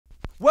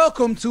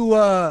Welcome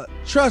to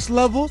Truss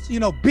Levelz.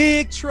 You know,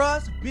 big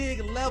trust,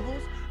 big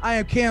levels. I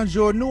am Cam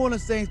Jordan, New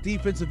Orleans Saints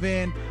defensive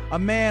end, a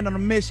man on a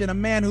mission, a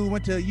man who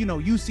went to,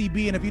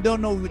 UCB. And if you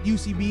don't know what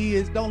UCB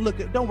is,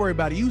 don't worry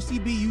about it.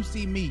 UCB, you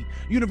see me.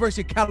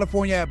 University of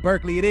California at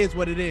Berkeley. It is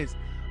what it is.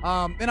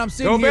 And I'm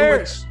sitting here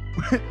with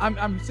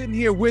I'm sitting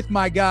here with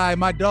my guy,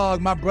 my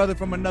dog, my brother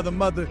from another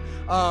mother,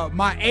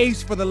 my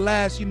ace for the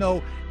last,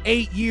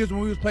 8 years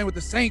when we was playing with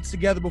the Saints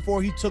together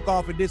before he took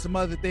off and did some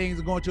other things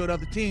and going to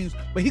other teams.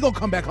 But he gonna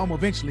come back home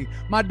eventually.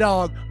 My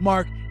dog,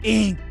 Mark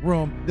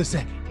Ingram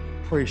II.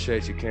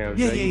 Appreciate you, Cam.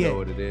 Yeah. You know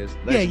what it is.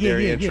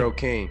 Legendary intro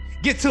king.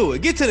 Get to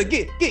it. Get to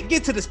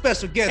the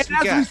special guest and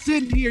we got. As we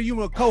sitting here, you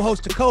know,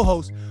 co-host to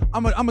co-host,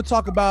 I'm gonna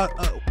talk about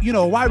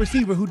a wide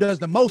receiver who does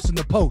the most in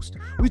the post.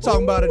 We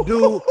talking about a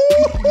dude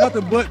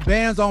nothing but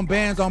bands on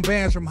bands on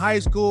bands from high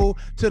school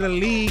to the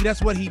league.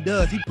 That's what he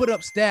does. He put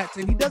up stats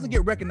and he doesn't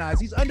get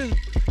recognized. He's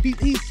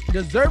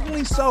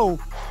deservingly so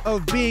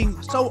of being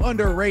so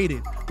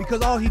underrated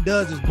because all he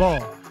does is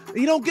ball.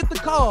 He don't get the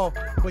call,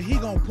 but he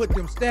gonna put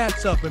them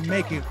stats up and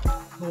make it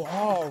go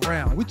all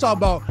around. We talk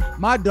about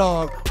my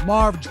dog,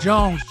 Marvin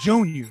Jones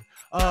Jr.,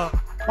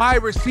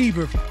 wide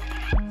receiver,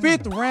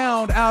 5th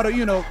round out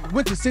of,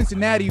 went to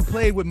Cincinnati,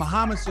 played with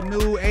Muhammad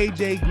Sanu,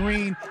 AJ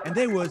Green, and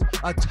they was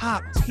a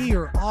top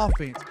tier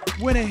offense.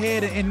 Went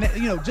ahead and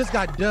just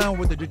got done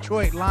with the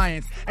Detroit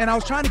Lions. And I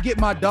was trying to get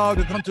my dog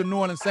to come to New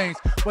Orleans Saints,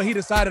 but he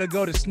decided to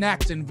go to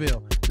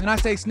Snacksonville. And I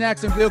say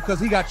Snacksonville because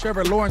he got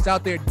Trevor Lawrence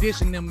out there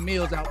dishing them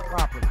meals out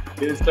properly.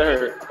 Yes,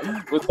 sir.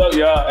 What's up,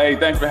 y'all? Hey,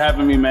 thanks for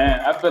having me, man.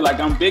 I feel like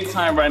I'm big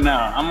time right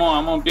now. I'm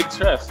on big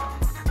trust.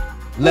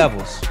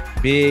 Levels.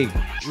 Big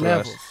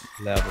trust.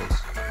 Levels.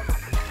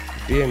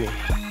 Feel me?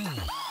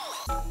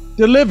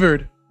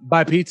 Delivered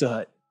by Pizza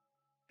Hut.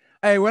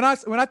 Hey, when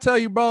I tell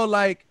you, bro,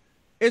 like,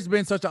 it's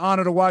been such an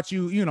honor to watch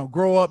you,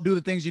 grow up, do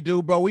the things you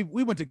do, bro. We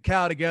went to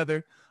Cal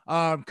together,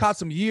 caught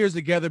some years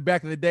together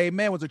back in the day.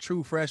 Man was a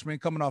true freshman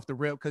coming off the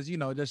rip because,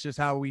 that's just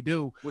how we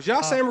do. Was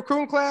y'all same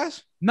recruiting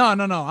class? No.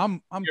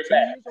 I'm 2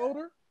 years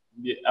older.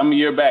 Yeah, I'm a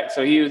year back.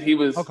 So he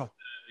was okay.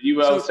 You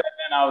were 07,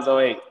 I was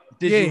 08.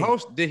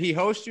 Did he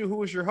host you? Who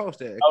was your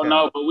host at? Oh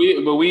no, but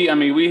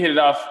we hit it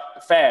off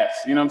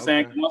fast. You know what I'm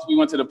saying? Once we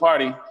went to the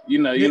party,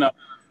 it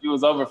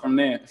was over from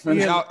there.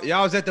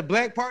 Y'all was at the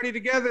black party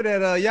together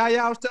that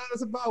Yaya was telling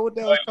us about. What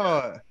that was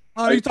called?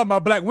 Oh, you talking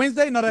about Black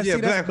Wednesday? No,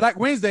 that's Black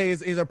Wednesday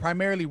is a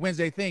primarily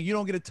Wednesday thing. You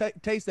don't get to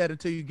taste that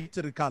until you get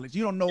to the college.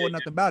 You don't know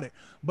nothing about it.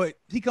 But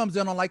he comes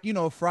in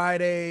on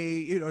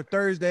Friday, or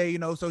Thursday,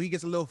 so he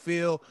gets a little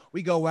feel.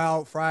 We go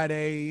out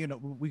Friday,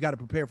 we got to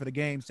prepare for the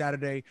game.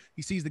 Saturday,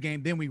 he sees the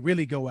game, then we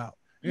really go out.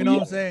 You know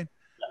what I'm saying?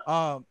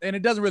 And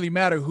it doesn't really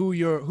matter who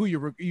your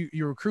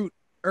recruiter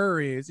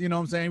is. You know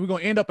what I'm saying? We're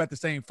gonna end up at the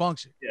same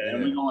function. Yeah,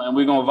 and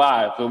we're gonna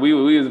vibe. But we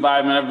was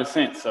vibing ever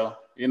since. So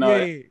it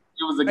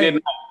was a good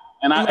night.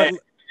 And it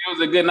was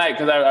a good night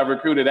because I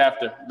recruited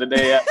after the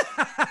day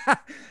after.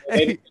 They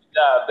did a good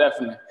job,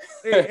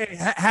 definitely.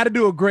 Had to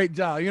do a great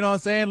job. You know what I'm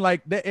saying?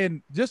 Like that,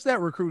 and just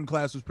that recruiting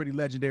class was pretty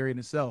legendary in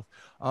itself.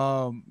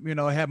 I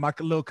had my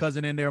little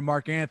cousin in there,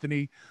 Mark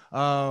Anthony.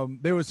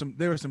 There were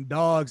some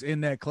dogs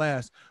in that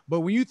class. But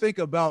when you think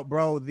about,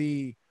 bro,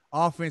 the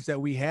offense that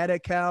we had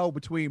at Cal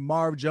between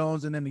Marv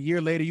Jones and then a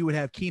year later you would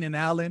have Keenan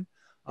Allen.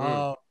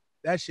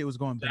 That shit was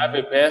going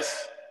bad.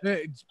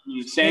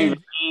 Shane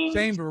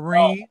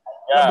Vereen.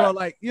 Bro,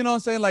 like, you know what I'm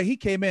saying? Like, he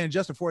came in and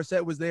Justin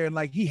Forsett was there and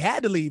like he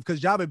had to leave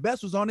because Javi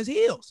Best was on his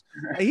heels.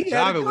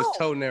 Javi was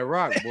toting that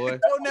rock, boy.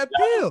 Toting that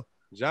pill.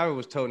 Javi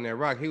was toting that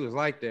rock. He was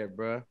like that,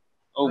 bro.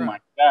 Oh my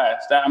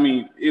gosh.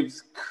 It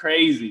was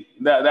crazy.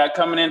 That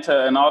coming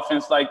into an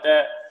offense like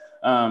that.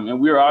 And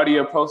we were already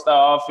a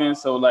pro-style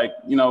offense. So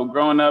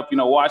growing up,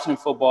 watching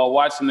football,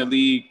 watching the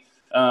league,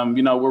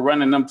 we're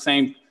running them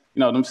same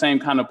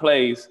kind of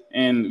plays.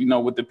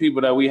 And, with the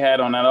people that we had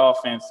on that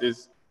offense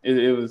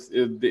it was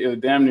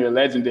damn near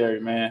legendary,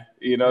 man.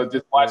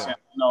 Just watching,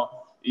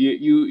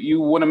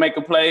 you want to make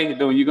a play,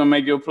 then you're going to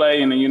make your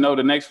play. And then,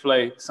 the next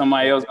play,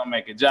 somebody else going to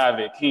make it.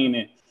 Javi,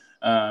 Keenan,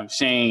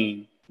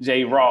 Shane,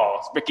 Jay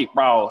Ross, Ricky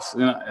Ross.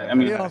 You know what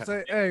I'm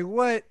saying?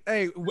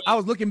 Hey, I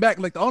was looking back,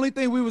 like the only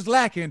thing we was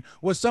lacking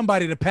was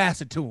somebody to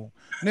pass it to him.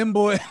 And them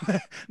boy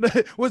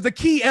was the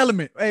key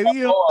element. Hey,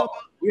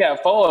 we had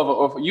 4 of them,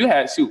 or you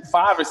had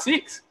 5 or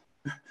 6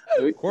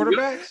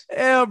 quarterbacks.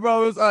 Yeah,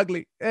 bro, it was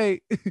ugly.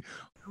 Hey.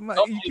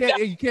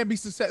 You can't be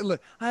successful.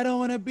 Look, I don't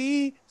want to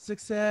be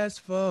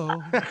successful.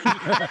 You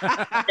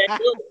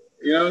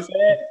know what I'm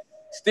saying?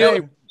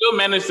 Still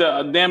managed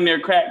to damn near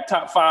crack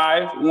top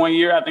 5 one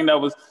year. I think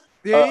that was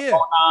 09.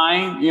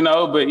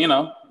 But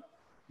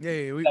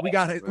we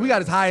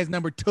got as high as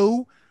number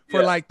 2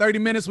 for like 30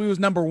 minutes. We was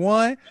number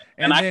 1,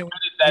 and I committed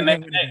that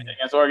next day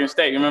against Oregon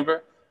State.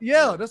 Remember?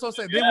 Yeah, that's what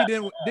I'm saying.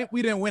 Then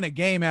we didn't win a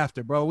game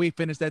after, bro. We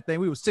finished that thing.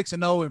 We was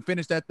 6-0 and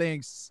finished that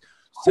thing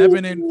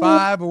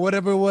 7-5 or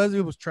whatever it was.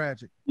 It was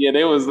tragic. Yeah,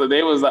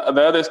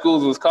 the other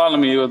schools was calling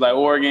me. It was like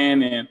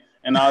Oregon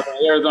and all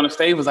the Arizona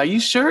State was like, "You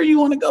sure you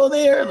want to go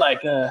there?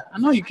 Like, I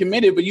know you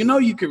committed, but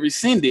you could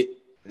rescind it."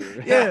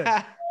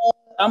 Yeah.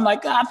 I'm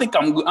like, I think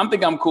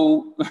I'm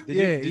cool.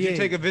 Did you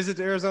take a visit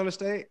to Arizona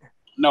State?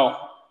 No.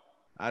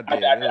 I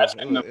did. It was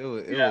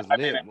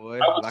lit, boy.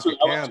 Like a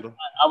candle.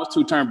 I was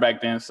too turned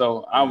back then,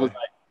 so I was like,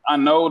 I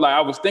know, like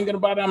I was thinking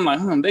about it. I'm like,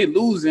 they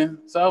losing.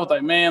 So I was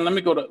like, man, let me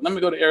go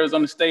to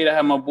Arizona State. I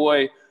had my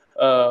boy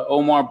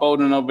Omar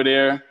Bowden over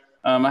there.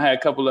 I had a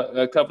couple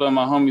of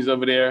my homies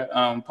over there.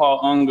 Paul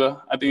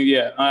Unga, I think.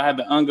 Yeah, I had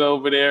the Unga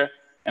over there,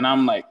 and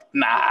I'm like,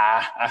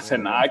 nah. I said,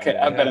 nah, I can't.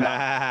 I better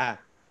not.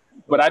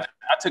 But I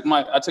took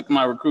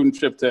my recruiting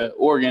trip to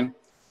Oregon,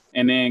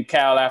 and then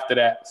Cal after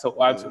that.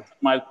 So I took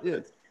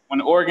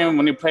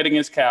when they played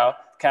against Cal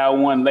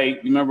won late.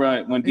 You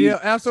remember when? Yeah,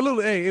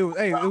 absolutely. Hey, it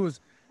was.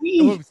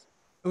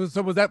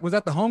 So was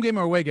that the home game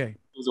or away game?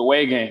 It was a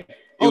away game.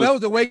 That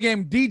was a away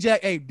game.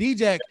 D-Jack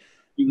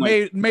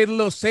made a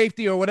little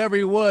safety or whatever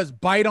he was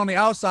bite on the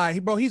outside.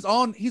 He's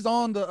on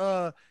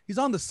the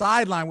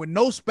sideline with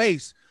no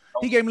space.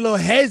 He gave him a little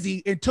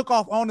hezzy and took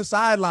off on the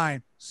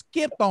sideline.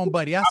 Skipped on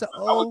buddy. I said,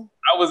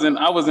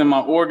 I was in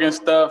my Oregon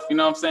stuff. You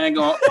know what I'm saying?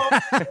 Going,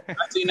 I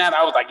seen that.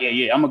 I was like,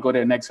 yeah, I'm gonna go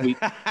there next week.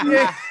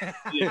 yeah.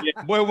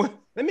 Boy,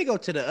 let me go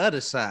to the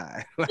other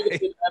side.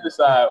 The other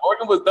side.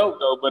 Oregon was dope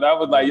though, but I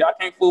was like, y'all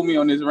can't fool me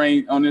on this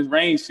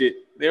rain shit.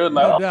 They were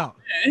like, man,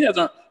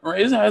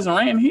 it hasn't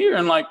rained here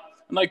in like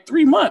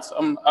 3 months.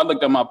 I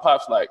looked at my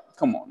pops like,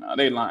 come on now,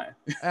 they lying.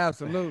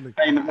 Absolutely.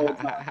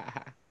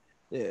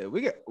 Yeah,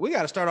 we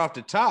got to start off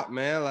the top,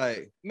 man.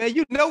 Like, man,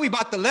 you know we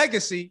about the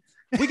legacy.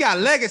 We got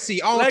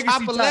legacy on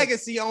top of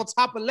legacy on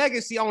top of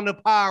legacy on the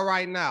pod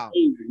right now.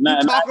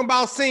 Talking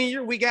about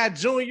senior, we got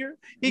junior.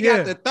 He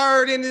got the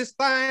third in this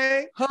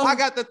thing. I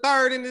got the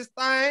third in this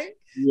thing.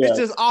 Yeah. It's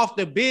just off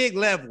the big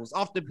levels,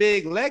 off the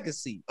big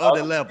legacy of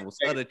the levels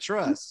of the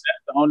trust.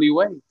 That's the only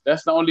way.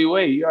 That's the only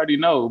way. You already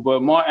know.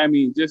 But more,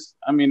 that's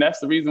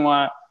the reason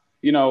why.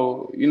 You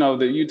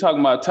that you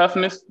talking about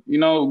toughness,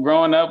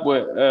 growing up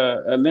with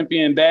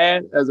Olympian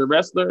dad as a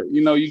wrestler,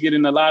 you get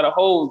in a lot of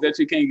holes that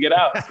you can't get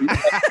out. So you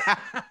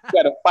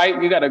gotta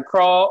fight, you gotta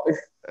crawl,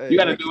 you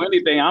gotta do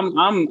anything.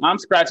 I'm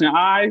scratching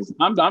eyes.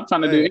 I'm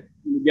trying to do anything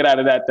to get out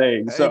of that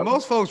thing. So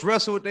most folks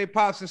wrestle with their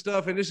pops and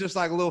stuff, and it's just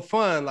like a little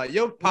fun. Like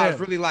your pops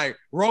really like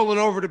rolling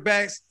over the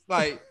backs,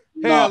 like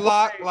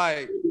headlock,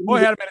 like boy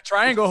had him in a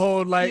triangle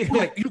hold, like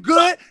you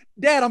good?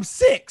 Dad, I'm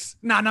 6.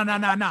 Nah.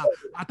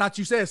 I thought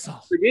you said so.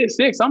 Forget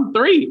 6. I'm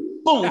 3.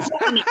 Boom.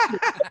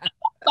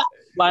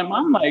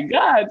 I'm like,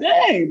 God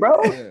dang,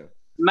 bro. Yeah.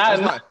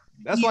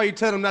 That's why you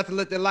tell them not to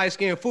let their light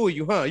skin fool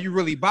you, huh? You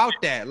really about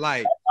that.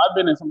 Like I've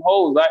been in some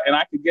holes, and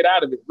I could get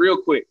out of it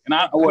real quick. And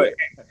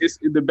it's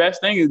the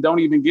best thing is don't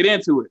even get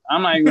into it.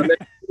 I'm not even gonna let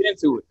you get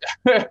into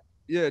it.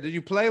 Yeah. Did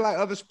you play like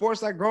other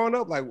sports like growing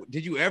up? Like,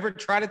 did you ever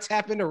try to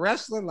tap into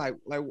wrestling? Like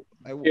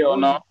hell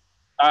no.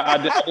 I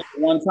did it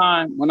one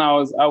time when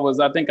I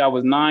think I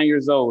was 9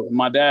 years old.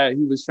 My dad,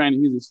 he was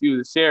training. He was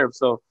a sheriff,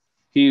 so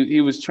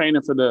he was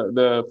training for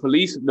the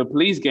police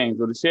games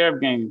or the sheriff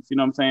games. You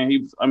know what I'm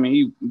saying?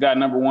 He got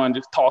number one,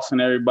 just tossing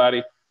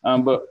everybody.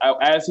 But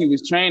as he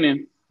was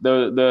training,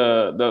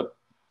 the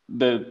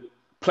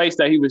place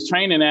that he was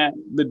training at,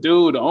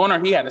 the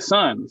owner, he had a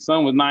son. The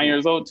son was 9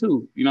 years old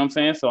too. You know what I'm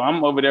saying? So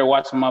I'm over there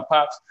watching my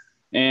pops,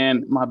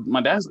 and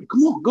my dad's like,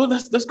 "Come on, go,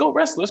 let's go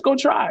wrestle, let's go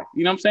try."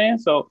 You know what I'm saying?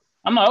 So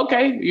I'm like,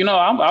 okay,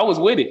 I was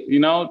with it,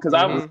 because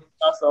I was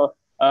also.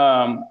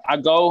 I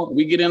go,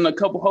 we get in a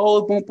couple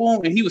holes, boom,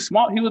 boom, and he was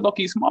small. He was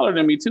lucky smaller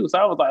than me too. So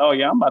I was like, oh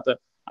yeah, I'm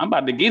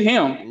about to get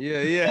him.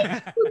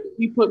 Yeah.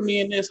 He put me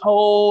in this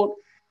hole,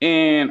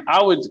 and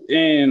I was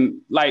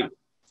in like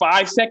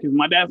 5 seconds.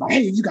 My dad's like,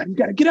 hey, you got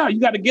to get out. You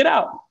got to get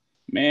out.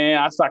 Man,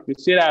 I socked the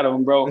shit out of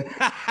him, bro.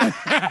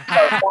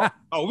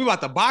 Oh, we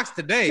about to box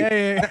today.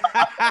 Yeah.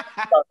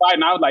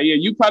 And I was like, yeah,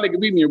 you probably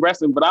could beat me in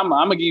wrestling, but I'm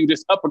gonna give you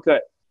this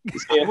uppercut.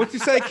 What you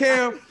say,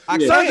 Cam? I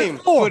came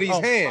for these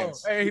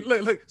hands. Hey,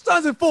 look,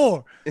 Sons in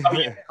 4.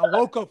 I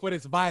woke up with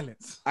its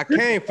violence. I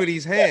came for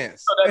these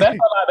hands. So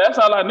that's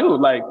all I knew.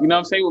 Like, you know what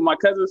I'm saying, with my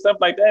cousin and stuff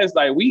like that, it's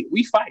like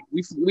we fight.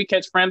 We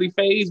catch friendly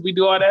fades, we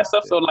do all that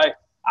stuff. So like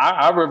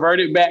I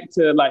reverted back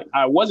to like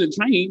I wasn't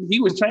trained. He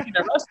was trained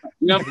in wrestling.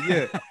 You know what I'm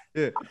saying?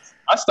 Yeah.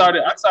 I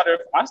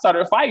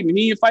started fighting, and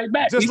he didn't fight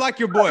back. Just like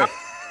your boy.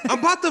 I'm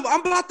about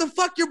to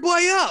fuck your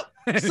boy up.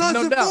 Sons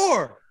in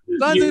 4.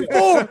 Sons in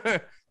 4.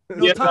 So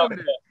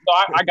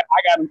I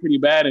got him pretty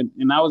bad, and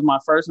that was my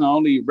first and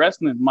only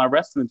wrestling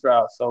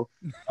trial. So,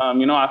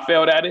 I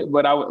failed at it,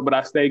 but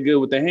I stayed good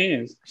with the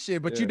hands.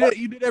 Shit, but you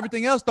did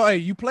everything else though. Hey,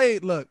 you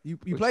played. Look, you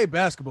played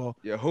basketball.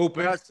 Yeah,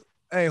 hooping.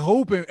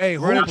 Hooping. Hey,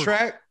 running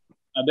track.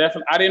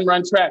 I didn't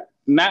run track.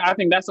 I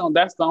think that's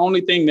the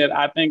only thing that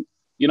I think.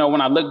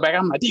 When I look back,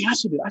 I'm like, dang, I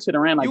should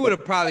have ran like. You would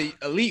have probably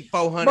elite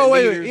 400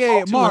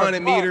 meters, 200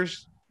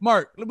 meters.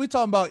 Mark, we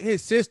talking about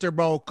his sister,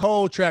 bro.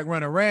 Cold track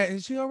runner.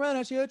 Is she gonna run?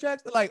 Has she a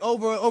track? Like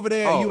over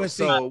there at USC.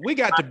 So we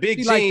got the big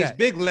jeans, like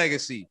big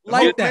legacy.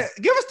 Like that.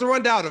 Give us the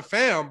rundown of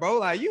fam, bro.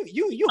 Like you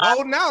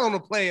holding out on the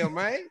player,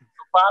 man.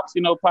 Pops,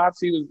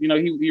 he was,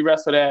 he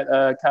wrestled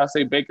at Cal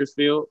State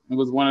Bakersfield. It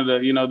was one of the,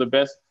 the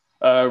best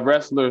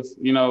wrestlers,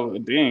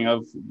 of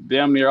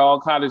damn near all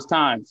college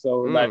time.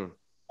 So like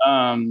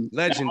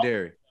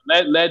Legendary.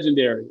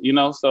 Legendary, you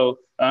know. So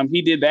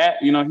he did that.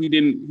 You know, he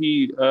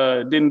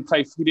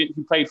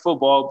played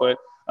football, but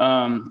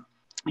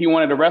he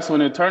wanted to wrestle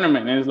in a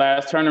tournament, in his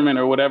last tournament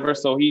or whatever.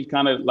 So he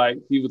kind of like,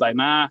 he was like,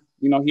 nah,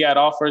 you know, he had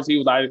offers. He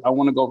was like, I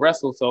want to go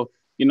wrestle. So,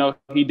 you know,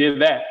 he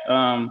did that.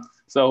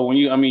 So when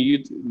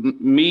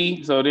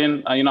so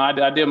then, you know,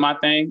 I did my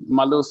thing.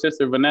 My little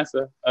sister,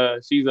 Vanessa,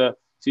 she's an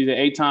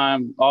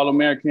 8-time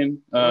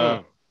All-American,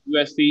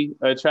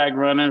 USC track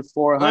runner,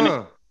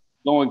 400,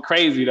 going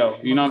crazy though.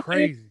 You know what I'm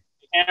saying?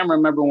 I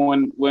remember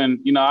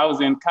when, you know, I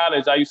was in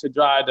college, I used to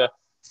drive to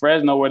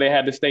Fresno where they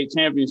had the state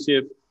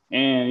championship.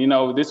 And, you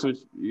know, this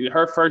was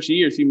her first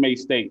year she made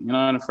state, you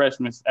know,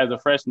 as a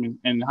freshman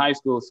in high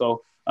school.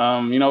 So,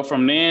 you know,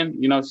 from then,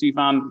 you know, she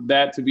found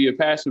that to be a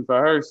passion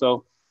for her.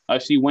 So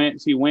she went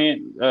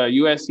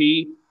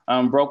USC,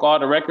 broke all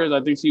the records.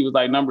 I think she was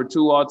like number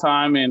 2 all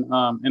time in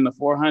the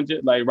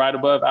 400, like right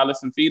above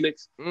Allison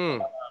Felix. You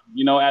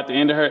know, at the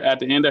end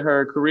of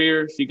her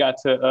career, she got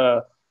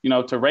to, you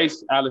know, to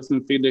race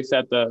Allison Felix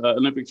at the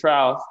Olympic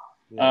trials.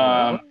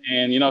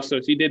 And, you know,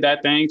 so she did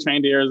that thing,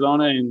 trained to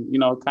Arizona and, you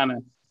know, kind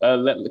of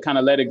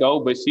let it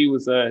go. But she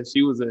was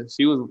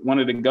one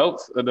of the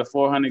GOATs of the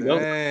 400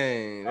 GOATs.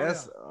 Dang,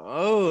 that's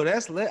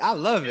lit. I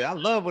love it. I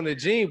love when the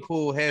gene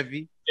pool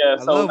heavy. Yeah,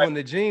 I love when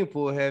the gene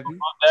pool heavy.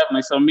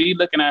 Definitely. So me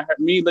looking at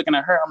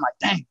her, I'm like,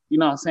 dang, you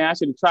know what I'm saying? I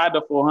should have tried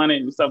the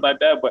 400 and stuff like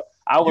that. But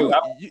I was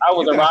got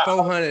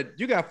 400.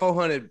 You got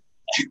 400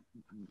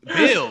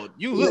 build.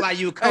 You look like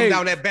you come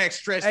down that back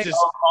stretch just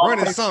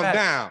running something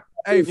down.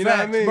 Hey, you know what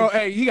I mean? Bro,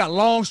 hey, he got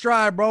long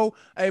stride, bro.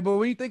 Hey, but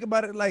when you think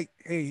about it, like,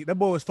 hey, that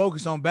boy was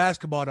focused on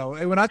basketball, though.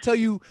 And when I tell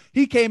you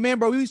he came in,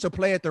 bro, we used to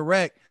play at the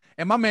rec,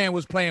 and my man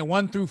was playing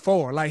 1 through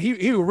 4. Like,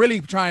 he would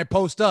really try and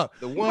post up.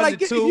 The 1 to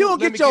 2, if you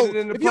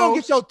don't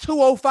get your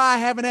 205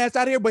 having ass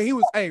out here, but he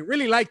was,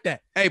 really like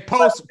that. Hey,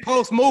 post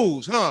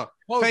moves, huh?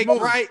 Fake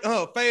moves. Right,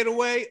 fade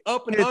away,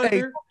 up and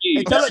under.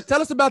 Hey,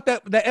 tell us about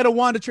that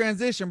Etiwanda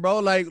transition, bro.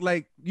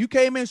 Like you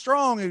came in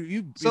strong.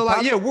 And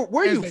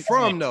where you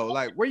from, though?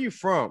 Like, where you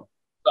from?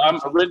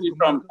 I'm originally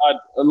from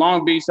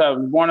Long Beach. I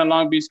was born in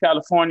Long Beach,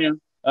 California.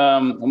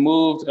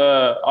 Moved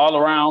all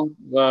around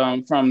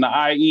from the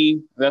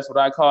IE. That's what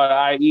I call it,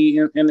 IE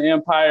in the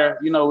Empire.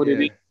 You know what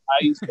it is.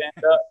 IE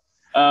stand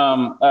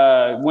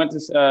up. Went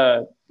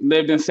to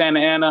lived in Santa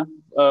Ana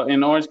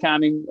in Orange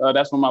County.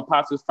 That's where my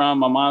pops is from.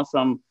 My mom's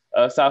from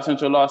South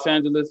Central Los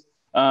Angeles.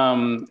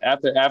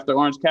 After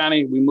Orange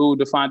County, we moved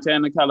to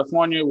Fontana,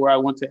 California, where I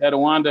went to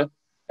Etiwanda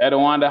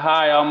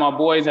High. All my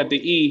boys at the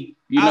E.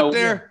 Out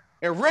there.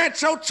 And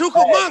Rancho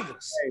Cucamonga.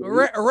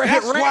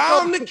 That's why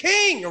I'm the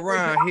king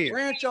around here.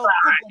 Rancho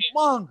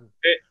Cucamonga.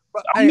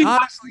 Hey,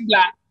 honestly,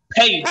 got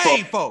paid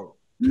for.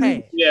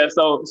 Hey. Yeah,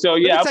 so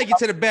yeah. Let me take you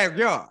to the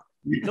backyard.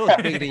 No,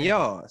 it's bigger than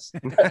yours.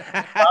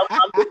 I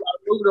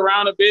moved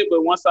around a bit,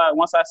 but once I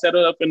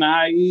settled up in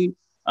the IE,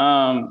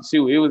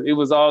 it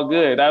was all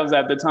good. That was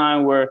at the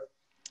time where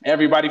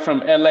everybody from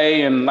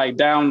LA and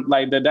down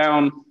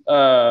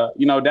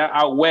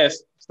out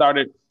west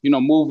started, you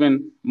know,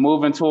 moving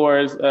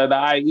towards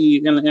the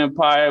IE in the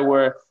Empire,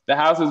 where the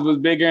houses was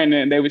bigger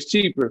and they was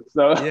cheaper.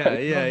 So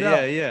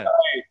yeah.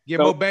 Get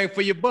more bang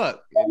for your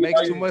buck. It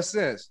makes too much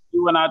sense.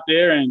 We went out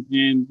there and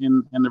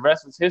the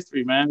rest was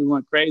history, man. We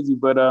went crazy.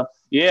 But I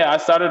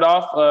started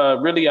off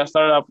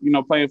you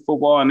know, playing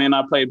football, and then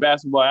I played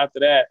basketball after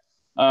that.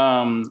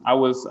 I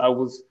was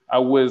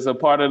a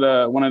part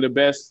of one of the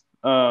best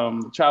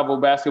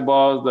travel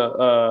basketballs,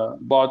 the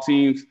ball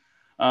teams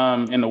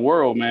in the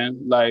world, man.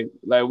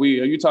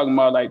 You talking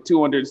about like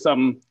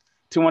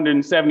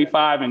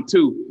 275 and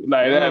 2.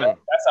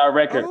 That's our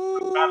record.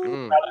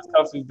 College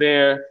Cups was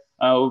there.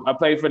 I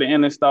played for the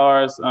Inner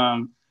Stars.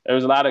 There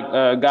was a lot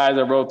of guys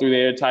that rode through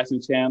there,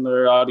 Tyson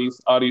Chandler, all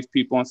these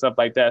people and stuff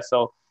like that.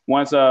 So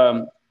once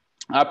I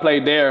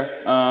played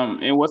there,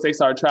 and once they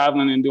started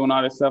traveling and doing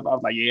all this stuff, I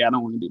was like, yeah, I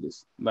don't want to do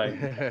this.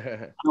 Like,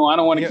 I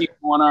don't want to keep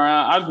going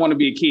around. I just want to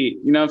be a kid.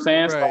 You know what I'm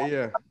saying? Right,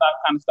 so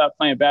I stopped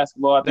playing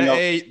basketball. I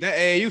think that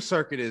AAU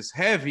circuit is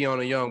heavy on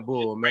a young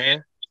bull,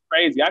 man. It's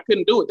crazy. I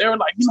couldn't do it. They were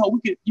like, you know,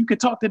 you could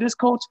talk to this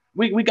coach.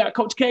 We got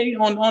Coach K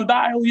on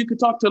dial. You could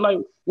talk to, like,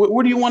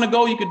 where do you want to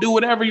go? You could do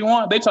whatever you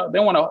want. They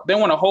want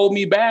to hold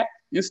me back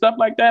and stuff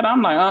like that.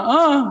 I'm like,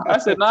 I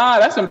said, nah,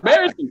 that's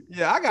embarrassing.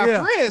 Yeah, I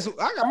got friends.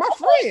 I got my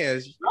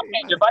friends. If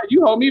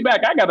you hold me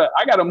back, I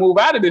gotta move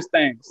out of this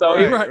thing. So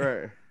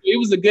it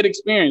was a good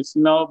experience,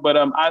 you know. But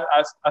I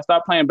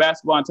stopped playing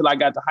basketball until I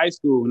got to high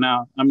school.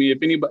 Now, I mean, if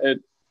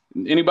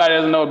anybody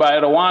doesn't know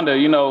about Etiwanda,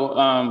 you know,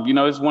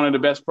 it's one of the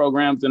best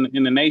programs in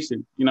the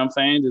nation. You know what I'm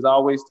saying? There's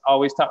always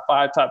top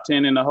 5, top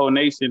 10 in the whole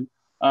nation.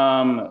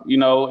 You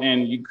know,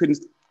 and you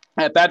couldn't.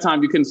 At that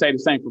time, you couldn't say the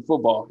same for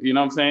football. You know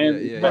what I'm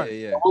saying?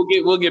 Yeah.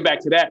 We'll get back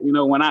to that. You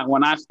know, when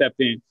I stepped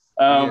in.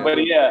 But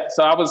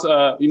so I was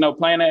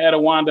playing at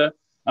Etiwanda.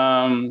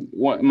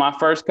 My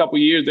first couple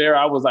years there,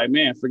 I was like,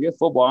 man, forget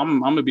football.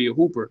 I'm gonna be a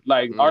hooper.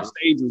 Like our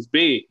stage was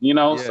big. You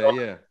know,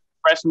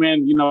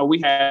 freshman, you know,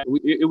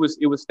 it was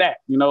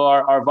stacked. You know,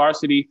 our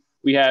varsity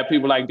we had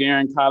people like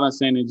Darren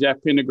Collinson and Jeff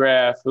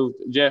Pendergraft,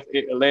 Jeff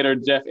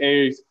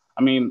Ayers.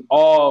 I mean,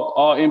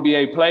 all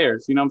NBA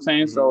players. You know what I'm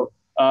saying?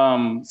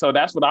 Mm-hmm. So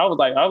that's what I was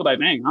like. I was like,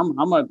 dang, I'm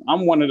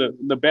one of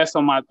the best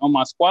on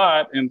my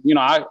squad, and you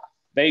know,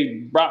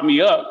 they brought me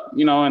up.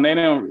 You know, and they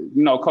didn't.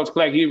 You know, Coach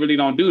Clegg, he really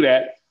don't do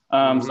that.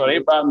 So they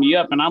brought me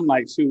up, and I'm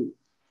like, shoot,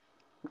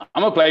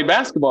 I'm gonna play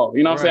basketball.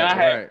 You know what I'm saying? I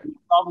had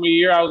sophomore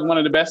year, I was one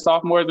of the best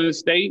sophomores in the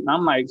state, and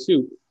I'm like,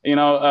 shoot. You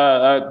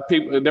know,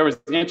 people. There was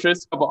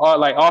interest,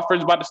 like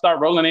offers about to start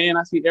rolling in.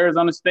 I see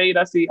Arizona State.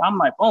 I'm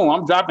like, oh,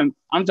 I'm dropping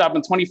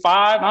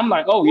 25. I'm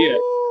like, oh yeah,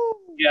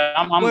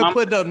 I'm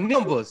putting up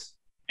numbers.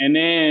 And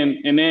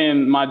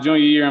then my junior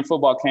year in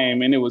football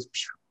came, and it was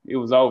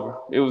over.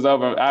 It was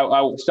over.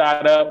 I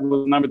shot up,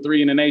 was number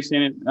 3 in the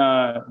nation,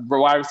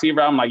 wide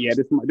receiver. I'm like, yeah,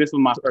 this was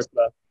my first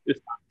love.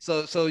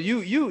 So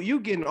you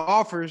getting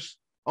offers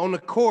on the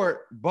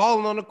court,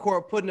 balling on the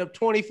court, putting up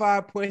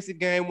 25 points a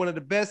game, one of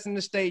the best in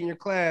the state in your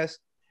class,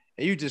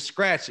 and you just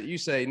scratch it. You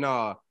say,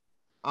 nah,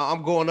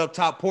 I'm going up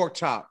top pork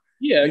chop.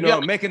 Yeah, you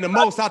know, making the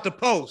most out the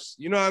post.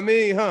 You know what I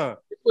mean, huh?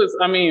 It was,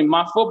 I mean,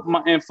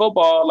 in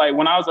football, like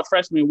when I was a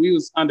freshman, we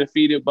was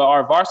undefeated, but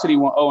our varsity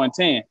went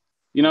 0-10.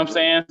 You know what I'm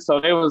saying? So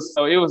it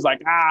was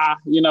like,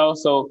 you know.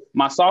 So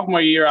my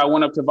sophomore year, I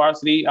went up to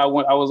varsity. I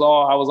was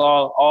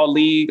all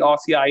league, all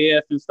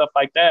CIF and stuff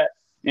like that.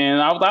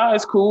 And I was like,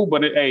 it's cool,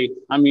 but hey,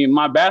 I mean,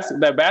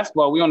 that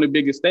basketball, we on the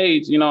biggest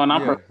stage, you know, and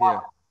I'm performing.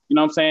 You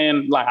know what I'm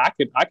saying? Like I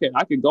could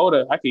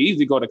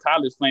easily go to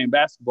college playing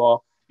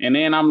basketball. And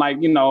then I'm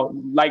like, you know,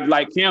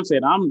 like Cam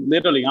said, I'm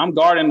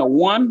guarding the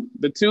 1,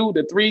 the 2,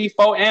 the 3,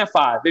 4, and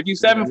 5. If you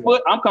 7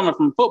 foot, I'm coming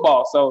from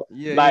football. So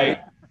we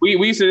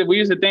used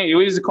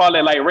to call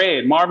it like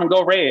red. Marvin,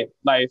 go red.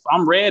 Like if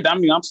I'm red, I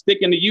mean I'm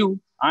sticking to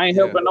you. I ain't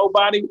helping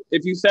nobody.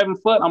 If you 7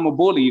 foot, I'm gonna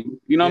bully you.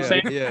 You know what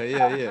I'm saying?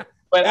 Yeah.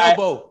 But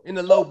elbow in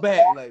the low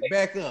back, like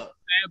back up.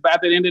 But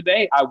at the end of the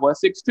day, I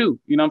was 6'2", you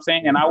know what I'm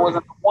saying? And I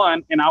wasn't the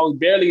 1, and I was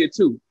barely a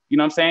 2. You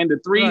know what I'm saying? The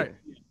 3,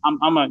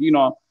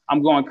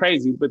 I'm going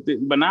crazy. But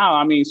now,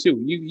 I mean, shoot,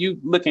 you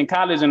look in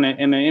college in the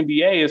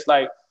NBA, it's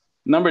like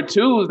number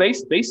 2s, they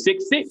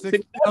 6'6",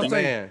 6'7".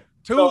 Man.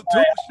 Two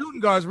shooting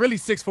guards really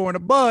 6'4" and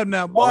above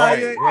now,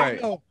 boy. Right.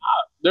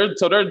 There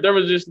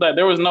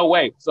was no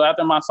way. So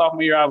after my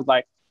sophomore year, I was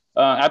like,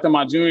 after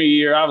my junior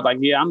year, I was like,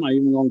 yeah, I'm not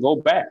even gonna go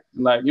back.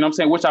 Like, you know what I'm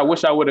saying? I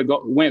wish I would have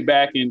went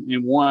back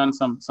and won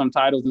some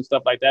titles and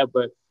stuff like that.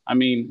 But I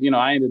mean, you know,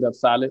 I ended up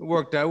solid. It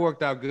worked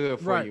out good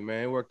for you,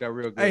 man. It worked out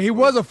real good. Hey, he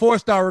was a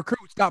 4-star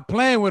recruit. Stop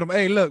playing with him.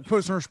 Hey, look,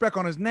 put some respect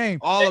on his name.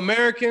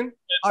 All-American.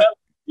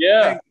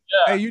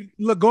 Hey, you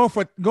look going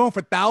for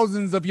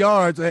thousands of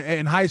yards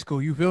in high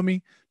school. You feel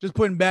me? Just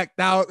putting back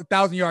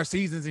 1,000-yard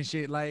seasons and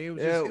shit. Like it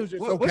was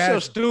just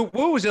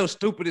what was your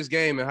stupidest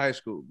game in high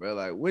school, bro?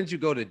 Like when did you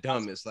go to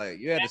dumbest? Like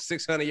you had a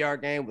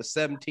 600-yard game with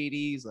 7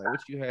 TDs. Like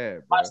what you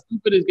had, bro? My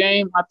stupidest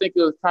game, I think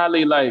it was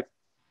probably like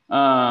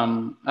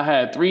I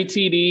had 3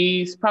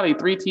 TDs, probably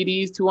 3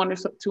 TDs, 200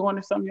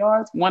 some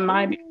yards,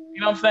 190.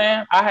 You know what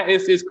I'm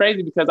saying? It's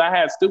crazy because I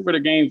had stupider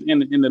games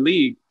in the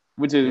league,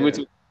 which is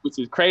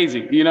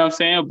crazy. You know what I'm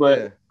saying?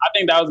 But I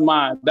think that was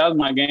my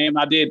game.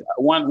 I did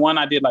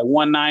I did like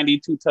 190,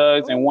 2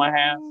 tugs, and 1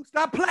 half.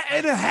 Stop playing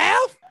in a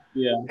half.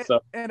 Yeah. So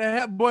and a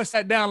half, boy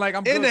sat down like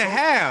I'm in a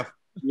half.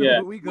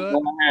 Yeah, we good.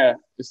 1 half.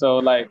 So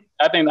like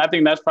I think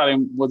that's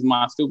probably was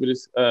my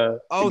stupidest.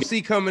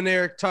 OC coming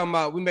there talking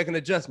about we making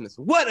adjustments.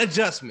 What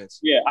adjustments?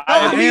 Yeah,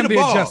 I am the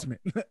adjustment.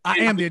 I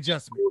am the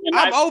adjustment.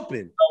 I'm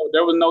open. So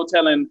there was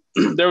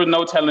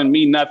no telling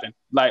me nothing.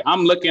 Like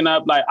I'm looking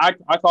up, like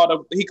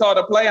he called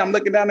a play. I'm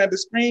looking down at the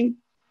screen.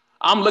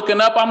 I'm looking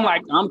up. I'm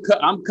like, I'm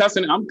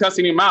cussing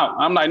him out.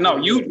 I'm like, no,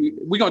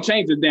 we gonna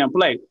change this damn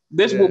play.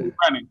 This will be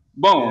running.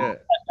 Boom.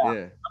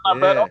 Yeah. I'm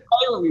like, don't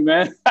play with me,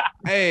 man.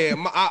 Hey,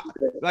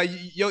 like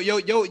your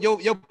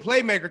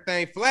playmaker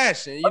thing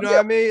flashing. You know what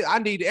I mean? I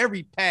need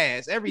every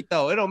pass, every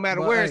throw. It don't matter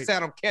where it's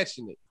at. I'm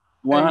catching it.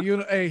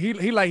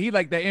 He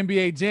like that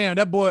NBA Jam.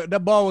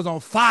 That ball was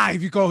on fire.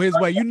 If you go his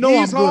way, you know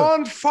he's I'm good.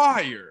 On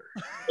fire.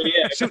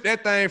 Yeah, shoot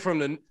that thing from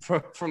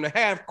the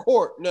half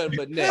court, nothing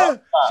but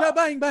net.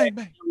 Bang, bang,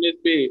 bang. This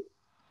big.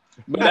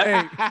 But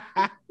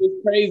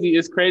it's crazy.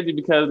 It's crazy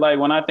because like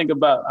when I think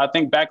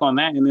back on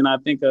that, and then I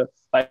think of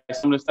like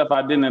some of the stuff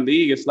I did in the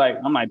league. It's like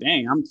I'm like,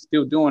 dang, I'm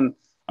still doing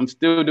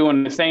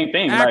the same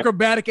thing.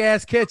 Acrobatic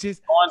ass catches.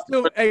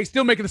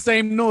 Still making the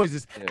same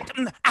noises.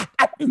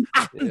 Got him.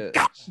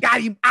 That's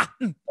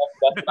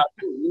not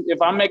true.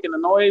 If I'm making a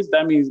noise,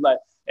 that means like,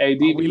 hey,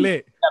 DB, we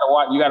lit.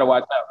 You gotta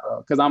watch that,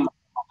 bro. Because I'm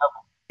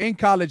in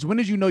college. When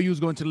did you know you was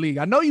going to the league?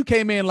 I know you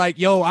came in like,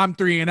 yo, I'm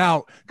 3 and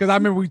out. Because I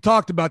remember we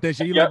talked about that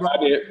shit. I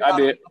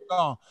did.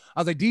 I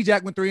was like,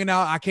 D-Jack went 3 and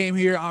out. I came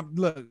here. I'm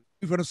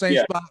for the same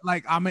spot.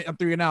 Like I'm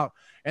 3 and out.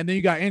 And then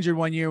you got injured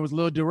one year. It was a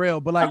little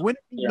derailed. But like, when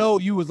did you know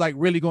you was like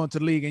really going to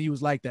the league and you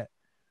was like that?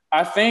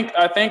 I think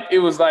it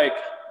was like,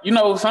 you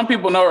know, some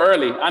people know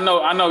early. I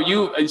know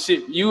you and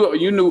shit.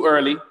 You knew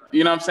early.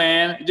 You know what I'm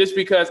saying? Just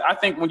because I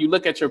think when you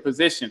look at your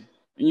position,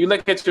 and you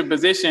look at your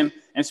position,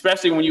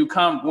 especially when you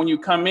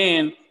come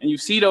in and you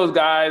see those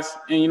guys,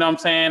 and you know what I'm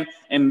saying,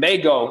 and they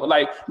go.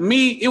 Like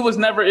me, it was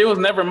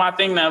never my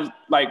thing. That was,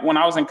 like when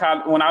I was in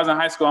college, when I was in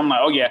high school, I'm like,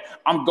 oh yeah,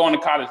 I'm going to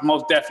college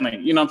most definitely.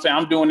 You know what I'm saying?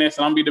 I'm doing this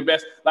and I'm be the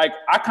best. Like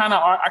I kind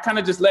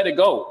of just let it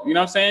go. You know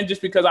what I'm saying?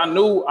 Just because I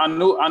knew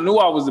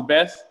I was the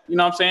best. You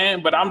know what I'm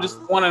saying? But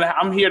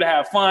I'm here to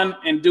have fun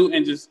and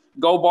just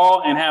go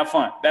ball and have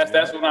fun. That's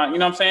what you know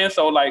what I'm saying?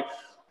 So like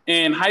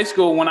in high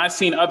school, when I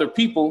seen other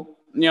people,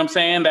 you know what I'm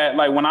saying, that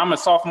like when I'm a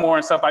sophomore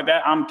and stuff like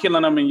that, I'm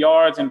killing them in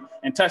yards and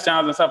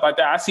touchdowns and stuff like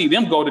that. I see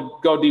them go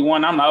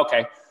D1. I'm like,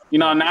 okay, you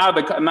know, now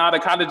the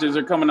colleges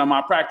are coming to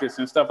my practice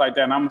and stuff like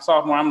that. And I'm a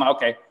sophomore. I'm like,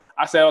 okay.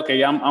 I said, okay,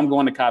 yeah, I'm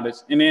going to college.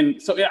 And then,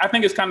 so I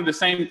think it's kind of the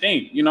same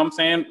thing. You know what I'm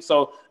saying?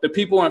 So the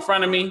people in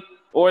front of me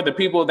or the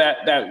people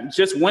that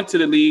just went to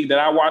the league that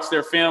I watched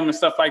their film and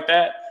stuff like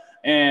that.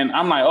 And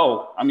I'm like,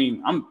 oh, I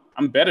mean,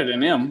 I'm better than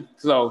them.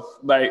 So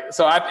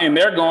and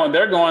they're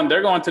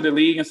going to the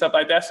league and stuff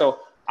like that.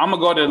 So I'm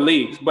gonna go to the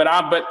leagues. But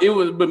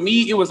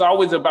it was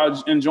always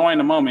about enjoying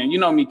the moment. You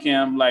know me,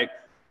 Kim, like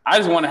I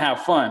just want to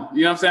have fun.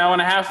 You know what I'm saying? I want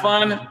to have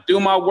fun, do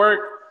my work.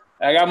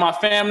 I got my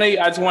family.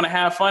 I just want to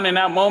have fun in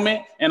that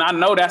moment. And I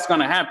know that's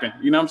going to happen.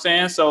 You know what I'm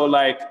saying? So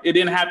like, it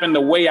didn't happen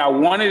the way I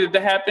wanted it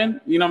to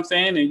happen. You know what I'm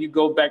saying? And you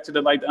go back to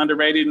the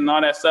underrated and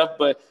all that stuff,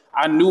 but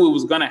I knew it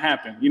was going to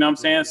happen. You know what I'm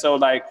saying? So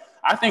like,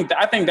 I think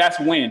that's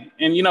when.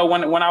 And you know,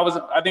 when I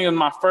think it was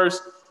my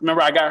first,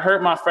 remember I got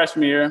hurt my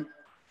freshman year,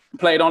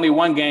 played only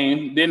one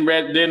game, didn't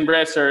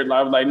redshirt.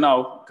 I was like,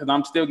 no, because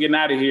I'm still getting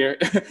out of here.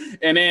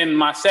 And then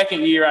my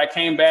second year, I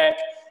came back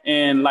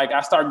and like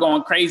I started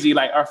going crazy.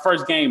 Like our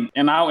first game,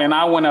 and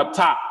I went up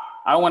top.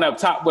 I went up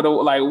top with a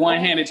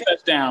one-handed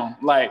touchdown,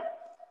 like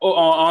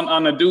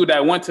on a dude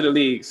that went to the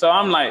league. So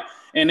I'm like,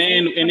 and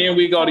then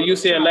we go to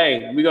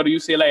UCLA.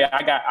 I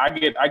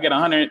get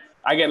 100.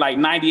 I get like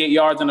 98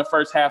 yards in the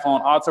first half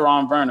on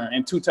Alteron Werner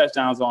and 2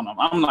 touchdowns on him.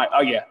 I'm like,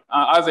 oh yeah.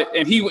 I was like,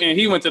 and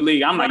he went to the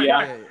league. I'm like,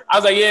 yeah. I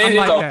was like,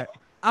 yeah.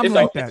 I'm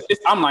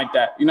like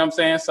that. You know what I'm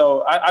saying?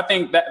 So I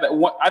think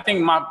I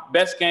think my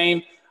best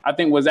game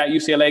was that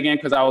UCLA game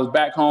because I was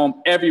back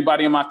home.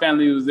 Everybody in my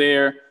family was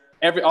there.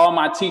 All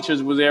my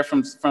teachers were there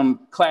from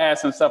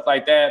class and stuff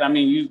like that. I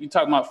mean, you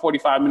talking about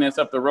 45 minutes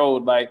up the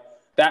road, like.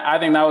 That I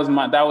think that was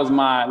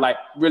my like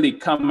really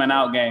coming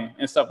out game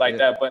and stuff like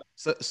that. But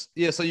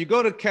so you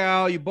go to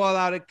Cal, you ball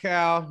out at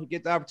Cal, you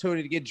get the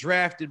opportunity to get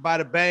drafted by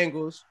the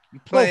Bengals.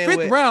 You playing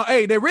fifth round.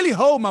 Hey, they really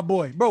hold my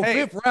boy, bro. Hey,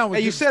 fifth round. Hey,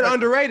 you said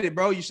underrated,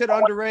 bro. You said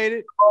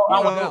underrated.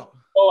 I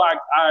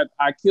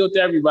killed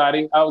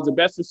everybody. I was the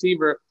best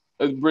receiver.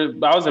 I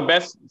was the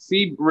best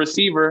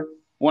receiver.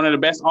 One of the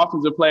best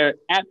offensive players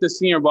at the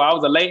Senior Bowl. I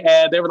was a late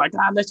ad. They were like,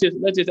 let's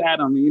just add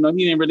him. You know,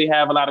 he didn't really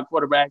have a lot of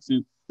quarterbacks,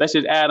 and let's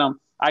just add him.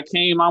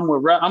 I'm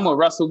with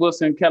Russell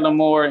Wilson, Kellen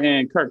Moore,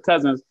 and Kirk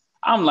Cousins.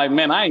 I'm like,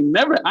 man, I ain't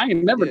never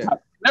taught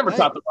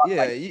the ball.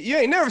 Yeah, you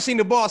ain't never seen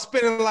the ball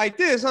spinning like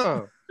this,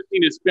 huh?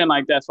 Seen it spin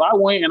like that. So I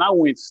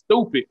went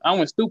stupid. I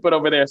went stupid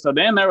over there. So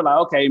then they were like,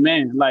 okay,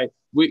 man, like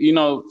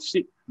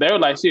they were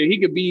like, shit, he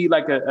could be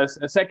like a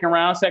second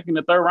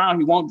to third round.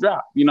 He won't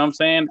drop. You know what I'm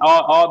saying?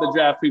 All the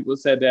draft people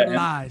said that.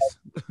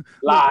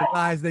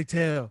 Lies they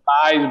tell.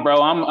 Lies,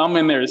 bro. I'm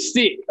in there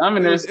sick.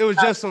 It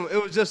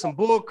was just some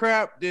bull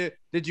crap.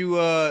 Did you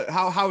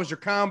how was your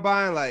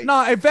combine? Like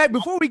no, in fact,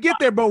 before we get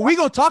there, bro, we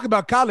gonna talk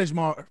about college,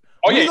 Mark.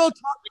 We gonna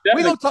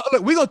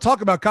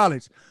talk about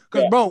college.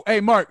 Cause bro, hey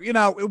Mark, you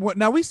know,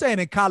 now we saying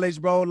in college,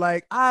 bro,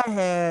 like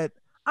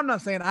I'm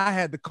not saying I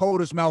had the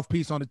coldest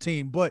mouthpiece on the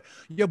team, but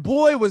your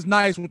boy was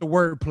nice with the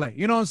wordplay.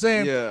 You know what I'm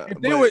saying? Yeah.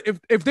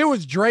 If there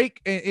was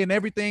Drake and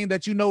everything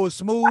that you know is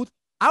smooth,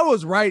 I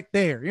was right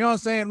there. You know what I'm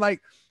saying?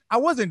 Like I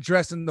wasn't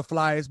dressing the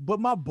flyest, but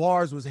my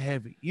bars was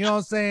heavy. You know what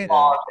I'm saying?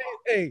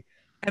 Hey,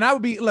 and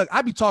I'd be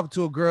talking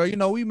to a girl. You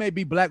know, we may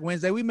be Black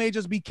Wednesday, we may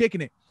just be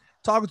kicking it.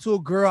 Talking to a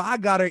girl, I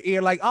got her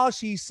ear like all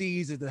she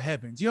sees is the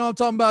heavens. You know what I'm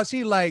talking about?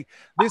 She like,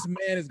 this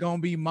man is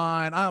gonna be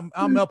mine.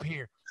 I'm up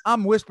here.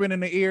 I'm whispering in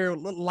the ear,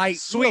 light,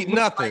 sweet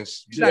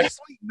nothings. Like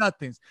sweet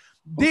nothings.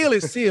 Deal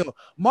is sealed.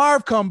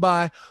 Marv come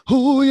by.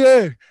 Ooh,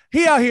 yeah.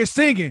 He out here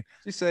singing.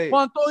 She say,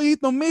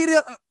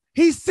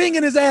 he's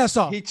singing his ass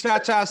off. He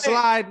cha-cha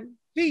slide.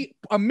 He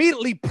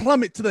immediately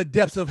plummet to the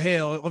depths of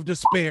hell of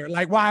despair.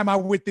 Like, why am I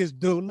with this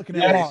dude looking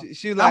at Marv?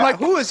 She's like,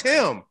 who is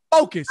him?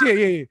 Focus.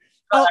 Yeah.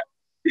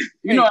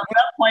 You know, at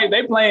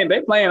that point,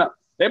 they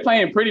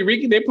playing Pretty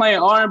Ricky. They playing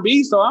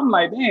R&B. So I'm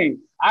like, dang.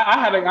 I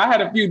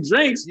had a few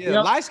drinks. Yeah, you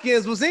know? light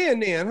skins was in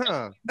then,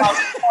 huh?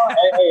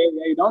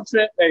 hey, don't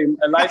trip. Hey,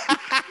 light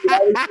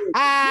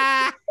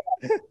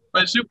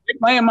but shoot, they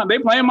playing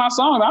my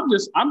song. I'm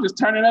just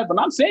turning up and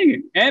I'm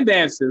singing and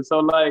dancing. So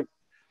like,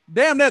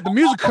 damn that the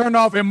music turned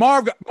off and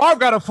Marv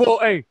got a full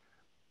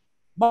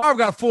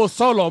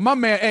solo. My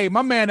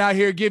man out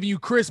here giving you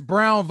Chris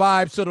Brown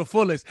vibes to the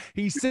fullest.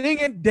 He's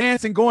singing,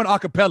 dancing, going a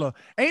cappella.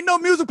 Ain't no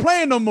music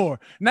playing no more.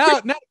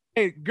 Now,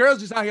 hey,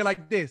 girls just out here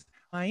like this.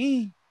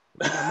 Yeah.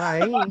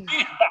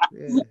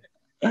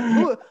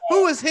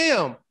 Who is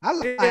him? I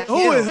like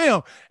who is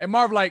him? And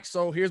Marv like,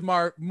 so here's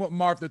Marv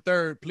the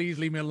third. Please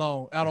leave me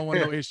alone. I don't want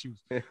no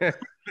issues.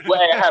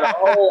 Well, I had a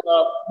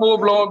whole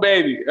full-blown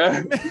baby.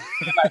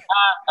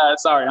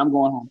 Sorry, I'm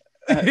going home.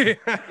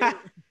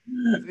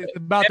 It's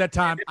about that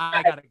time.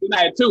 I got it.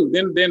 I had two.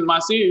 Then my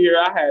senior year,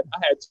 I had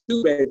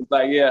two babies.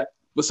 Like, yeah,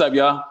 what's up,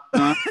 y'all?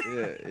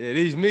 Yeah,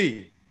 these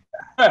me.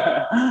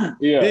 Yeah,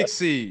 big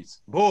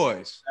seeds,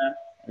 boys.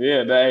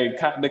 Yeah,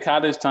 the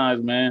college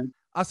times, man.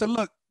 I said,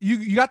 look,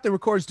 you got the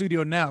recording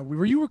studio now.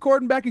 Were you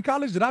recording back in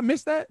college? Did I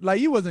miss that? Like,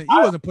 you wasn't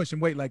pushing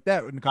weight like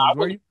that in college,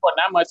 were you?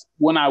 That much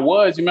when I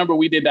was. You remember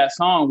we did that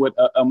song with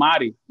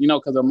Amadi,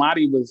 because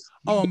Amadi was.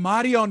 Oh,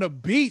 Amadi on the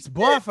beats,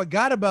 boy. I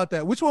forgot about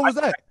that. Which one was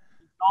that?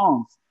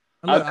 Songs.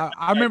 Look,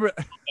 I remember.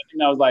 I think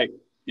that was like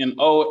in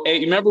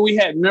 08.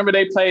 Remember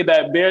they played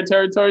that Bear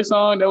Territory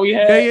song that we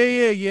had?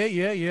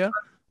 Yeah.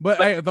 But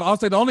hey, I'll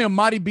say the only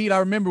Amadi beat I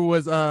remember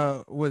was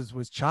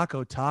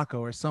Choco Taco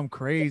or some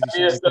crazy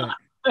shit like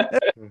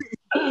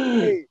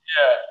that.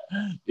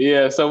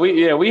 Yeah. So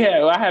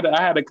I had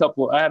a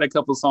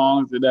couple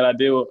songs that I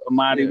did with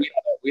Amadi. Yeah.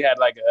 We had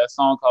like a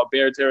song called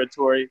Bear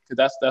Territory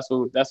because that's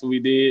what we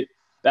did.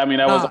 I mean,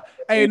 there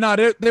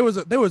was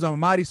a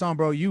Amadi song,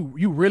 bro. You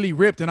really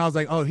ripped, and I was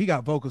like, oh, he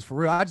got vocals for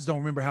real. I just don't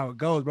remember how it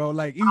goes, bro.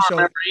 Like you showed.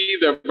 I don't remember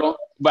either, bro.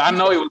 But I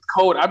know it was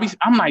cold.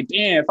 I'm like,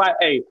 damn.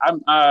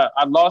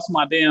 I lost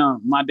my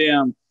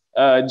damn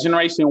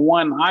Generation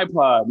 1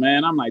 iPod,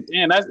 man. I'm like,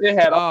 damn, it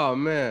had. Oh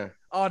man.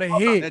 Oh, the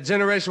hit. That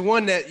Generation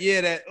 1, that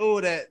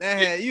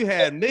you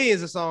had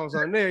millions of songs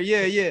on there.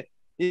 Yeah.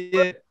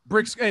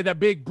 Bricks, hey, that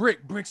big brick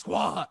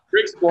squad.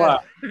 Brick squad.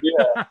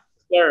 Yeah.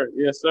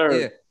 Yes, sir.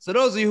 Yeah. So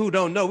those of you who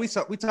don't know, we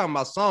talking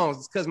about songs.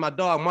 It's because my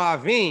dog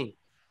Marvin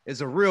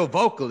is a real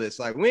vocalist.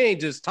 Like we ain't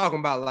just talking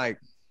about like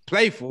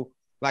playful,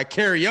 like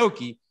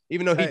karaoke.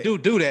 Even though he do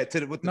that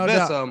with the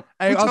best of them.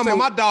 Hey, we talking about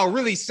my dog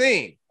really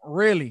sing.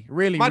 Really.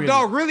 My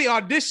dog really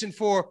auditioned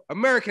for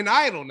American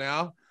Idol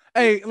now.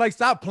 Hey, like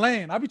stop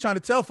playing. I be trying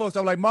to tell folks,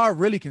 I'm like, Marv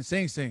really can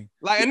sing.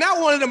 Like, and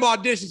not one of them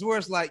auditions where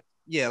it's like,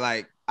 yeah,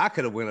 like I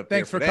could have went up.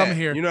 Thanks there for coming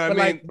here. You know what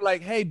I mean?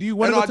 Like, hey, do you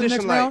want to go to the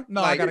next round?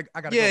 No, I gotta.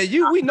 Yeah,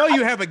 go. We know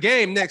you have a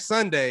game next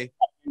Sunday.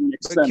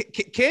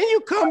 Can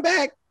you come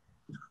back?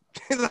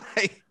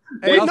 Like,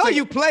 we know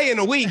you play in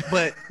a week,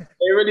 but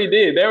they really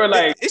did. They were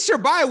like, it's your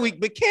bye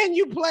week, but can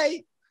you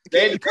play?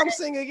 Can you come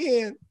sing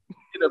again?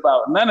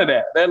 About none of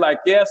that. They're like,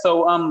 yeah,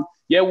 so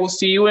we'll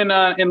see you in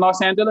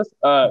Los Angeles.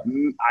 I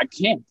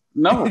can't.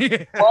 No. Well,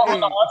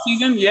 in the off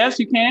season, yes,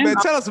 you can. Man,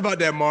 tell us about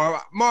that,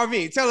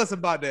 Marvin. Tell us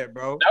about that,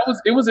 bro.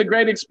 It was a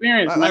great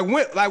experience.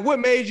 What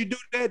made you do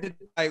that?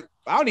 Like,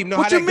 I don't even know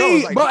what how you that mean?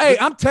 goes. Like, bro, hey,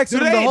 I'm texting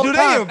him the whole time. Do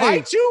they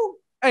invite you?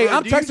 Hey,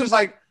 I'm texting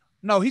like,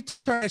 no, he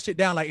turned that shit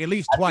down like at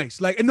least twice.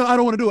 Like, no, I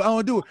don't want to do it.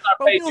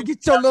 Bro, you don't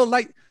get your little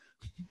like.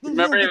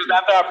 Remember, it was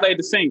after I played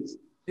the Saints.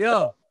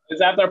 Yeah. It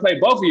was after I played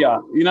both of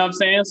y'all. You know what I'm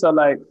saying? So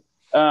like,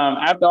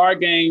 after our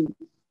game.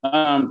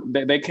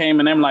 They came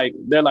and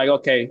they're like,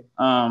 okay,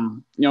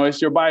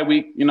 it's your bye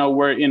week.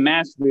 We're in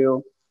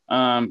Nashville,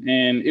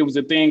 and it was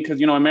a thing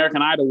because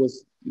American Idol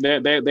was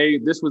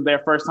this was their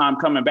first time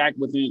coming back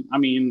within. I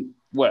mean,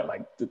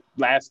 like the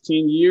last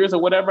 10 years or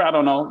whatever. I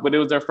don't know, but it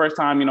was their first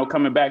time,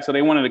 coming back. So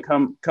they wanted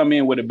to come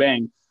in with a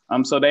bang.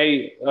 So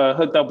they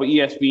hooked up with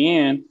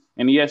ESPN,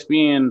 and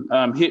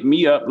ESPN hit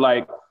me up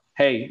like,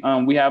 hey,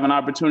 we have an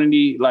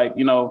opportunity, like,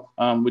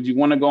 would you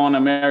want to go on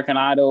American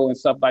Idol and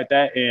stuff like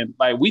that? And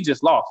like, we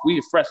just lost.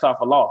 We fresh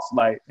off a loss.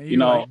 Like,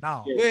 no.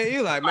 Yeah,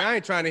 you're like, man, I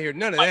ain't trying to hear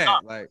none of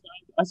that. Like,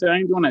 I said, I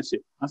ain't doing that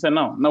shit. I said,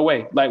 no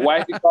way. Like,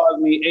 wifey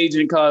calls me,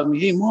 agent calls me,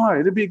 hey,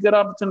 Mark, it'd be a good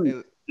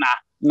opportunity.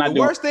 Nah,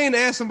 the worst thing to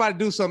ask somebody to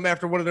do something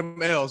after one of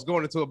them L's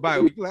going into a bye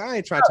week. Like, I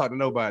ain't trying to talk to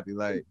nobody.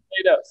 Like,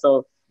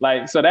 so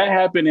that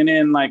happened, and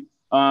then like,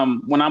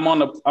 when I'm on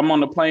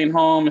the plane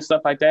home and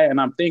stuff like that,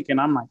 and I'm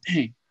like,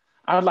 dang.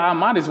 I was like, I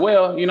might as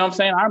well, you know what I'm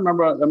saying? I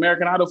remember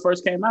American Idol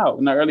first came out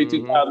in the early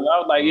 2000s. I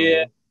was like,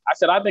 yeah. I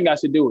said, I think I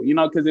should do it,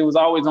 because it was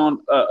always on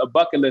a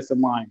bucket list of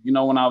mine,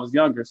 when I was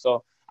younger.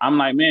 So I'm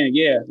like, man,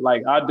 yeah,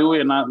 like I'll do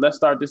it, and let's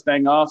start this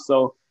thing off.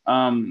 So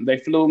they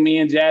flew me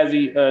and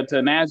Jazzy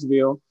to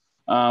Nashville,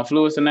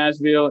 flew us to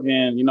Nashville,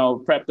 and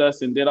prepped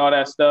us and did all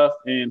that stuff.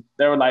 And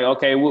they were like,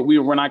 okay,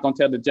 we're not gonna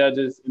tell the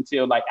judges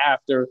until like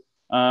after.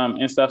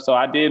 And stuff. So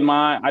I did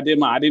mine. I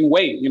didn't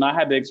wait. I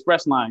had the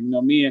express line.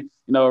 Me and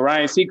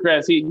Ryan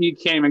Seacrest. He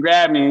came and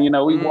grabbed me,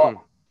 and we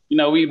walked.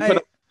 We put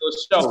up a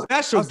show.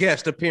 Special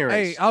guest appearance.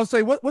 Hey, I'll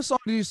say, what song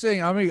do you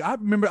sing? I mean, I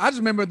just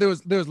remember there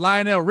was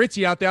Lionel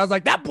Richie out there. I was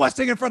like, that boy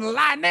singing in front of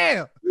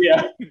Lionel.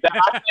 Yeah,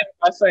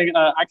 I sang.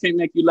 I Can't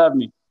Make You Love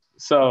Me.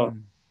 So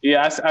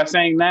yeah, I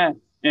sang that.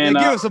 And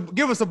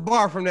give us a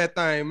bar from that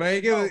thing,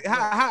 man.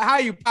 How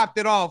you popped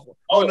it off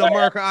on the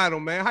American Idol,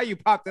 man? How you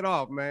popped it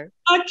off, man?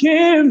 I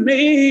can't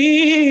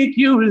make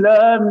you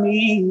love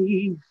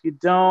me if you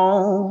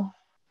don't.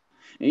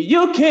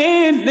 You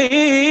can't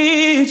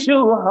let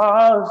your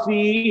heart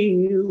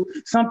feel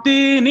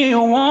something it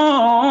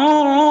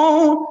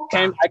won't.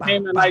 I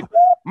came in like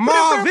that.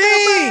 Marvin!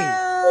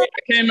 I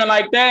came in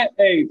like that.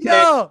 Hey,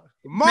 yo,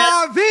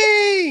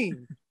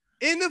 Marvin!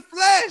 In the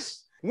flesh.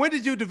 When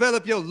did you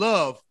develop your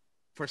love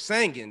for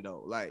singing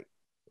though? Like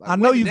I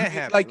know you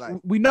like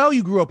we know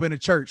you grew up in a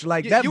church.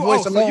 Like that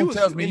voice alone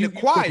tells me in you the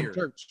choir, in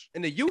church.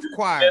 in the youth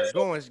choir,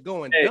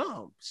 going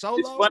dumb. Solo.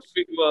 It's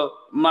funny. Well,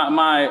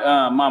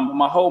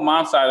 my whole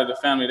mom's side of the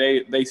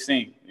family, they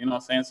sing. You know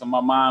what I'm saying? So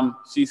my mom,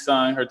 she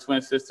sung. Her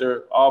twin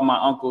sister, all my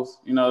uncles,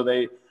 you know,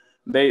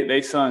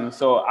 they sung.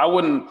 So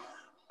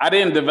I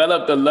didn't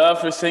develop the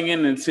love for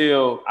singing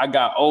until I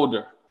got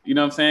older. You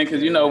know what I'm saying?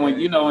 Because when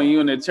you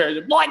in the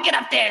church, boy, get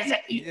up there.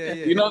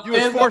 You know, you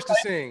was forced to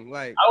sing.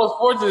 Like I was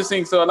forced to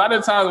sing. So a lot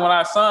of times when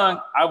I sung,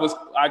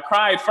 I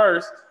cried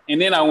first and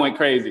then I went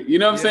crazy. You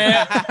know what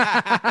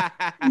I'm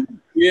saying?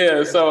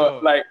 Yeah. So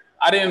like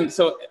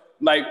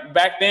like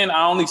back then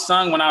I only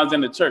sung when I was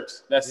in the church.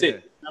 That's it. You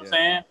know what I'm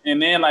saying?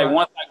 And then like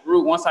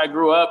once I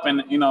grew up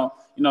and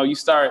you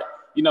start,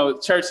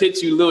 church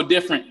hits you a little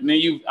different. And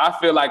then I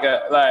feel like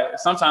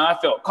sometimes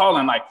I felt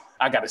calling like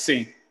I gotta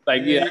sing.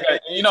 Like they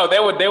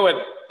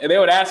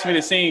would ask me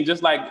to sing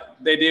just like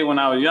they did when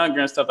I was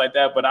younger and stuff like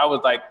that. But I was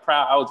like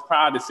proud. I was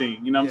proud to sing.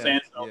 You know what I'm saying?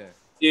 So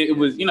it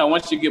was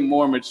once you get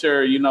more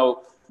mature,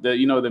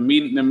 the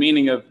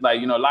meaning of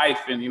like life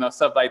and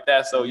stuff like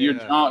that. So you're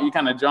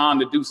kind of drawn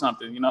to do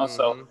something.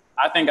 So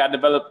I think I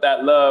developed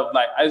that love.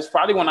 Like it's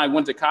probably when I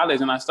went to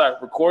college and I started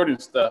recording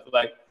stuff.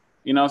 Like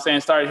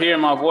started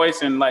hearing my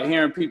voice and like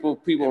hearing people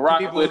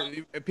rock with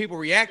it. People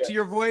react to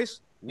your voice.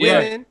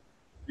 Women.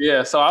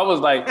 Yeah. So I was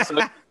like.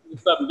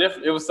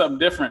 It was something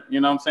different,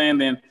 you know what I'm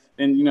saying?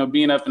 Than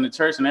being up in the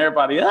church and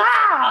everybody, you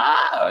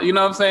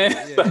know what I'm saying?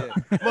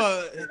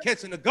 Well,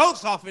 catching the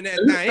goats off in that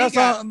thing.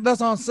 That's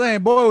what I'm saying.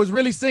 Boy was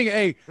really singing.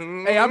 Hey,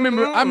 I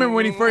remember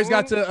when he first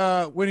got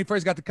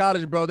to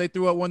college, bro. They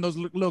threw up one of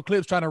those little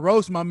clips trying to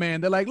roast my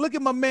man. They're like, look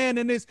at my man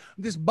in this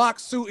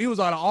box suit. He was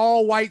on an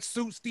all white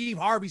suit, Steve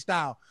Harvey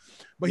style.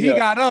 But he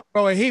got up,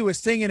 bro, and he was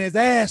singing his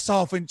ass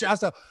off. And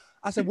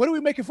I said, what are we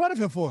making fun of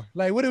him for?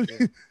 Like, what are we?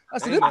 I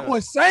said, this boy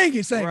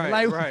singing.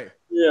 Right.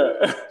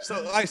 Yeah.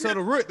 So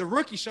the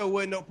rookie show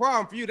wasn't no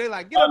problem for you. They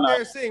like, get up there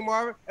and sing,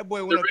 Marvin. That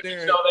boy went up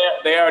there.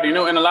 They already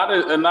knew, and a lot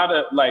of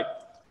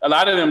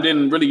them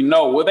didn't really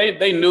know. Well,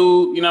 they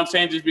knew, you know what I'm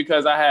saying, just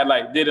because I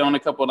had did it on a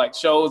couple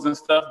shows and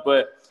stuff.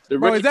 But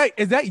bro,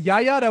 is that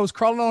Yaya that was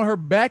crawling on her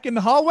back in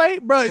the hallway,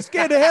 bro? It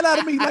scared the hell out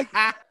of me. Like.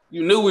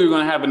 You knew we were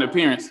gonna have an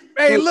appearance.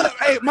 Hey, look,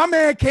 my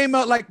man came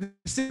out like the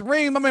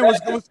ring. My man was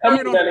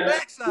coming on the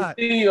backside.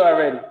 See you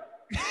already.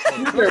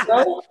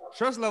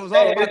 Truss Levelz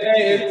all about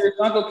it's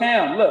Uncle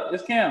Cam. Look,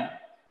 it's Cam.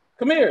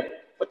 Come here.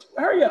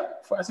 Hurry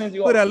up before I send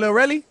you. What that little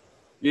Relly?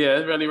 Yeah,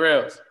 it's Relly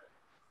Rails.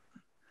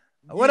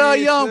 What up,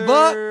 young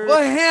buck?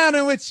 What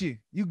happening with you?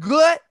 You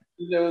good?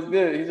 He said, "What's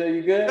good?" He said,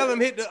 "You good?" Tell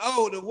him hit the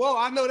whoa.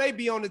 I know they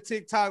be on the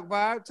TikTok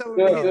vibe. Tell him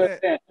to hit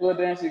that. What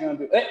dance you gonna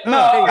do? Hey,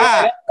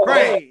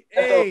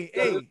 hey.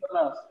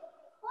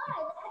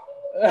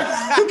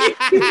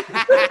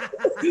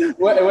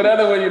 What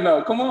other one you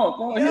know? Come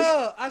on.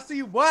 Yeah, I see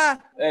you, boy.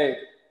 Hey,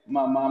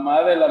 la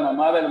mamá de la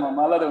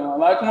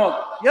mamá. Come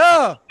on.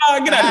 Yeah.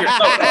 Get out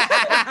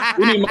of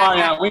here.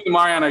 We need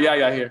Mariana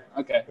Yaya here.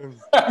 Okay.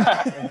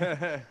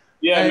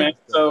 Yeah, man.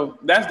 So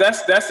that's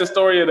the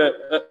story of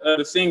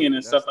the singing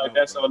and stuff like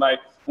that. So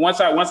once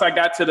I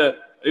got to the,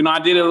 I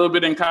did it a little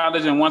bit in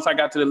college, and once I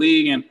got to the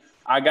league and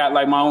I got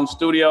my own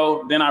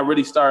studio, then I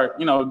really start,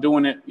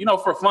 doing it,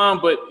 for fun,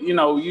 but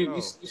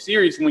you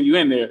serious when you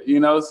in there,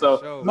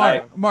 So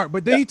Mark,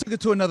 but then he took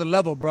it to another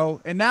level, bro.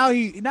 And now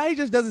he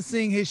just doesn't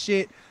sing his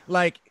shit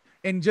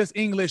in just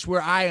English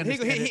where I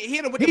understand. He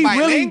hit him with the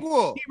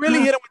bilingual. He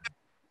really hit him with the.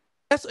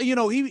 That's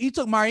he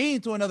took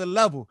Marine to another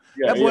level.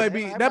 Yeah,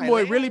 that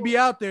boy really be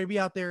out there. He be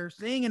out there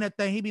singing that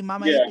thing. He be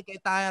mama. Yeah.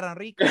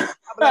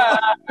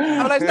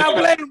 I'm like, stop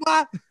playing,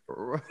 boy.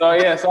 So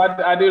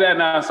I do that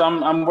now. So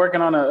I'm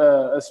working on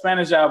a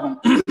Spanish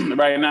album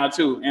right now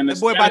too. And the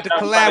boy about to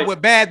collab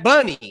with Bad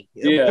Bunny.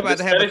 Yeah, about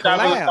to have a collab.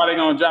 Album is probably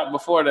gonna drop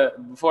before the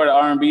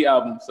R&B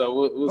album. So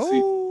we'll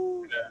see.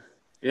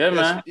 Yeah,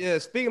 man. Yeah.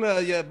 Speaking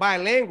of your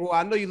bilingual,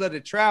 I know you love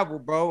to travel,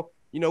 bro.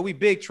 We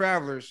big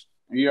travelers.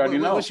 You already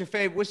know. What's your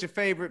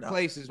favorite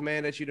places,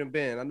 man, that you done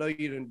been? I know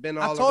you done been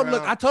all around.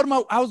 I told him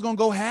I was gonna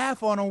go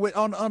half on him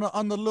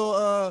on the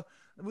little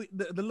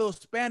the little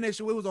Spanish.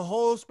 It was a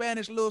whole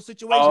Spanish little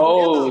situation.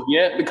 Oh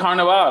yeah, the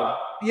Carnival.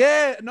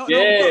 Yeah, no,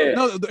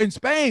 in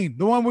Spain,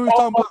 the one we were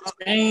talking about.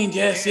 Spain,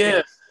 yes.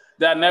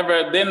 That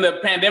never. Then the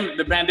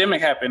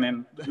pandemic happened,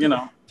 and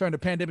turned the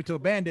pandemic to a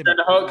bandemic.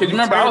 Because you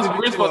remember,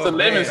 we were supposed to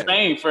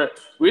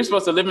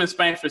live in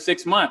Spain for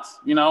 6 months,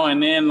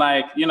 and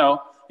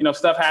then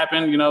stuff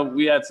happened.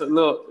 We had a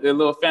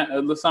little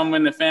something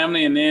in the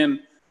family, and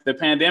then the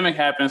pandemic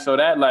happened. So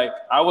that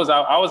I was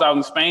out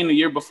in Spain the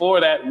year before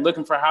that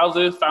looking for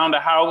houses, found a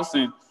house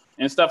and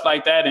stuff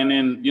like that, and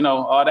then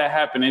all that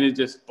happened, and it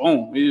just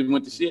boom, it just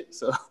went to shit.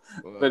 So,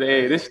 but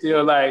hey, this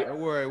still I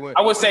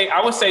would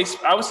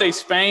say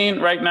Spain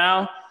right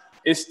now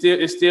is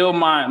still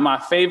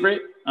my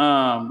favorite,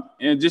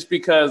 and just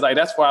because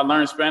that's where I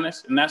learned Spanish,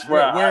 and that's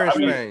where where in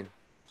Spain.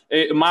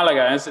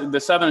 Malaga, it's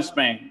the southern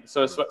Spain.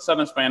 So it's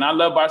southern Spain. I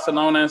love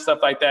Barcelona and stuff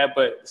like that,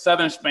 but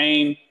southern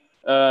Spain,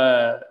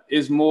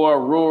 is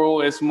more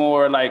rural. It's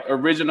more like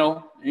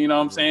original. You know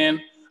what I'm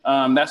saying?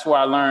 That's where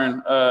I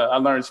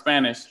learned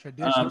Spanish.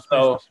 Traditional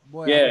So Spanish.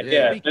 Boy,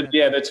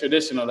 the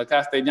traditional, the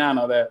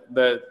Castellano,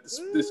 the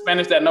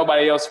Spanish that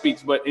nobody else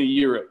speaks but in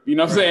Europe. You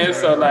know what I'm saying?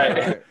 So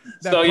like,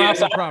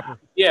 proper.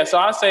 Yeah, so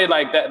I say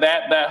like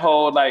that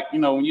whole, like, you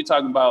know, when you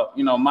talk about,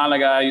 you know,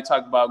 Malaga, you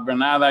talk about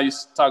Granada, you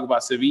talk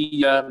about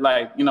Sevilla,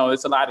 like, you know,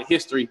 it's a lot of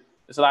history.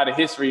 There's a lot of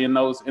history in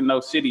those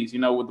cities, you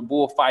know, with the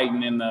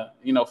bullfighting and the,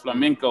 you know,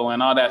 flamenco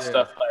and all that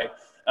stuff. Like,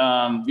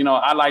 you know,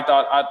 I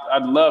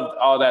loved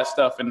all that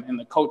stuff and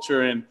the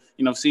culture and,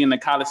 you know, seeing the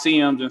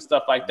Coliseums and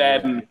stuff like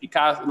that. And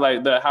Picasso,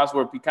 like the house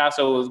where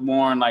Picasso was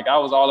born, like I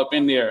was all up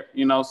in there,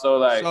 you know, so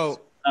like.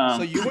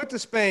 So you went to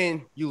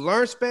Spain, you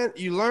learned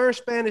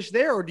Spanish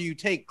there, or do you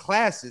take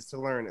classes to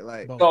learn it?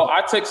 Like,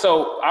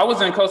 I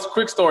was in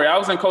quick story. I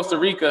was in Costa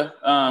Rica.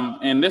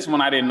 And this one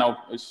I didn't know.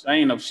 I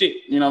ain't know shit.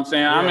 You know what I'm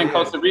saying? I'm in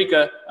Costa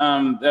Rica.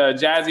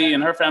 Jazzy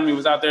and her family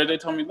was out there. They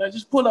told me,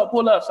 just pull up.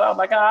 So I was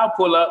like, I'll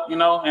pull up, you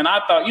know? And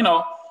I thought, you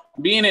know,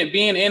 being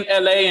in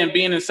LA and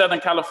being in Southern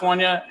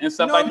California and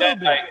stuff like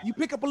that, like you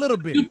pick up a little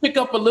bit.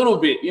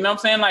 You know what I'm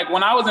saying? Like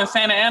when I was in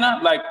Santa Ana,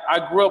 like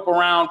I grew up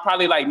around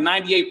probably like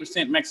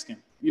 98% Mexican.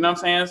 You know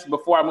what I'm saying?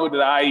 Before I moved to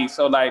the IE.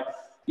 So like,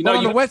 you know,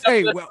 on the West,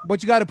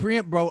 but you got to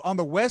preempt, bro. On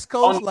the West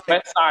Coast, on the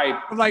West side,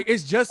 like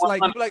it's just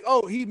like you're like,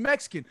 oh, he's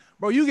Mexican,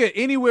 bro. You get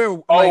anywhere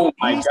like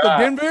east of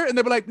Denver, and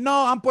they'll be like,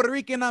 no, I'm Puerto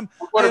Rican. I'm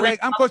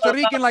Costa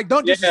Rican. Like,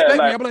 don't disrespect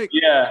me. I'm like,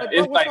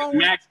 it's like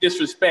max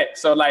disrespect.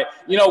 So like,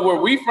 you know, where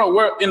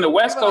we're in the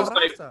West Coast,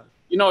 like,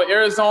 you know,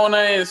 Arizona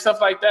and stuff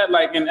like that,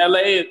 like in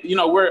LA, you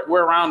know, we're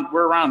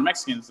around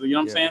Mexicans. You know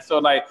what I'm saying? So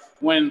like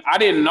when I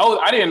didn't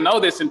know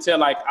this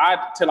until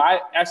I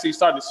actually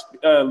started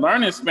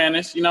learning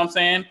Spanish. You know what I'm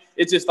saying?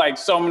 It's just like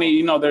so many.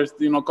 You know, there's,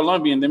 you know,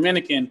 Colombian,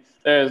 Dominican,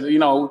 there's, you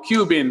know,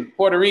 Cuban,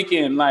 Puerto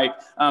Rican, like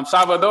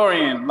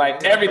Salvadorian,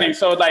 like everything.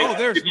 So like,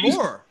 there's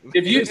more.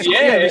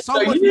 There's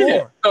so much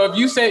more. So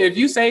if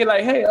you say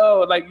like, hey,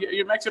 like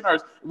you're Mexican, or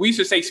we used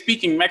to say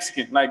speaking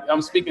Mexican, like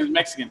I'm speaking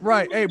Mexican.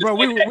 Right. Hey, bro,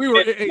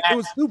 it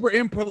was super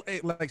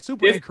incorrect.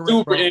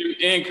 Super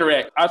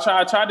incorrect.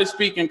 I tried to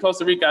speak in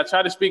Costa Rica. I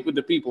tried to speak with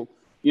the people.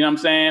 You know what I'm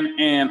saying?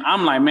 And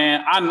I'm like,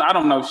 man, I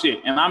don't know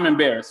shit, and I'm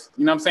embarrassed.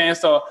 You know what I'm saying?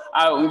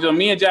 So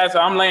me and Jazz,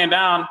 I'm laying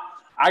down.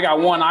 I got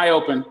one eye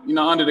open, you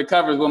know, under the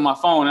covers with my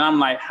phone, and I'm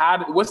like,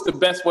 what's the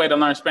best way to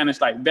learn Spanish,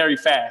 like very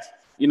fast?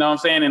 You know what I'm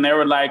saying? And they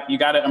were like, you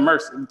got to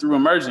immerse through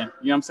immersion.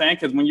 You know what I'm saying?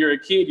 Because when you're a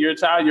kid, you're a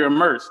child, you're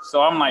immersed.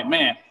 So I'm like,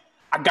 man,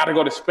 I got to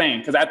go to Spain.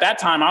 Because at that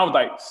time, I was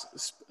like,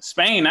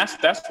 Spain, that's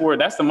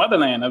the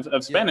motherland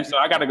of Spanish. So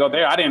I got to go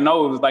there. I didn't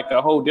know it was like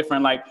a whole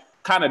different, like,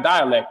 kind of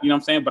dialect. You know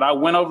what I'm saying? But I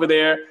went over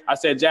there. I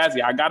said,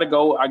 Jazzy, I got to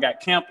go. I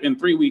got camp in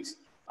 3 weeks.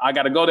 I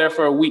got to go there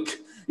for a week.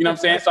 You know what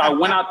I'm saying? So I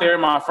went out there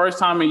my first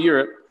time in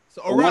Europe.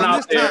 So around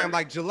this time,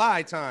 like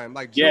July time,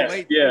 like June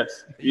late.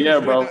 Yes. Yeah,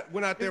 bro.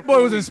 Went out there.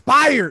 Boy was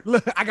inspired.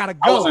 Look, I gotta go.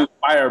 I was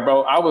inspired,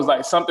 bro. I was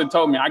like, something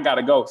told me I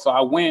gotta go. So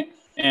I went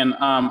and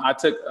I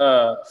took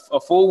a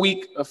full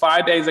week,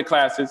 5 days of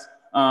classes.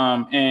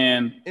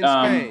 In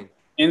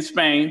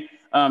Spain.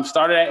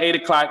 Started at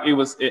 8:00. It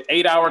was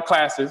 8-hour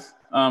classes,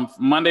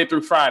 Monday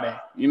through Friday.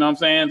 You know what I'm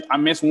saying? I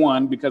missed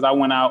one because I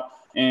went out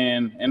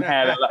and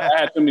I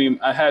had too many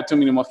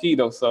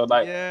mojitos. So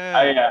like,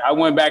 I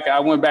went back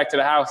to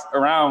the house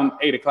around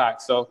 8:00.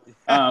 So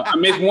I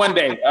missed one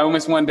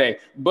day.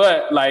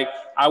 But like,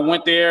 I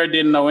went there,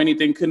 didn't know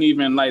anything, couldn't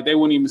even, like, they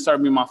wouldn't even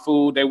serve me my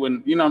food. They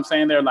wouldn't, you know what I'm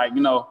saying? They're like,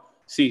 you know,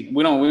 see,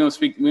 we don't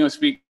speak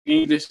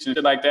English and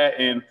shit like that.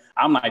 And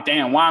I'm like,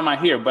 damn, why am I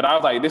here? But I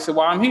was like, this is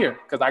why I'm here,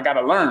 because I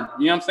gotta learn.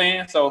 You know what I'm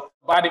saying? So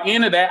by the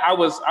end of that, I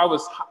was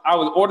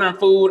ordering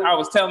food. I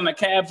was telling the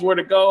cabs where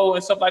to go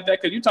and stuff like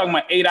that. Because you're talking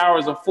about 8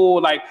 hours of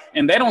full, like,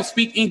 and they don't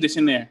speak English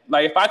in there.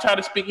 Like, if I try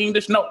to speak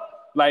English, no,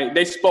 like,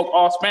 they spoke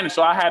all Spanish.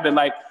 So I had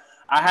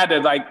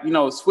to you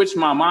know, switch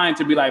my mind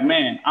to be like,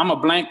 man, I'm a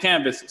blank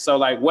canvas. So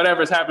like,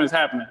 whatever's happening is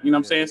happening. You know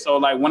what I'm saying? So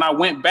like, when I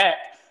went back,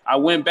 I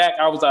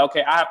was like,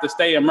 okay, I have to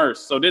stay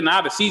immersed. So then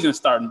now the season's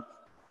starting.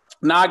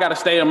 Now I got to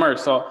stay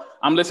immersed. So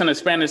I'm listening to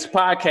Spanish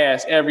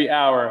podcasts every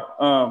hour.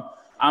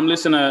 I'm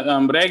listening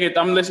to reggaeton.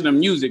 I'm listening to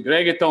music,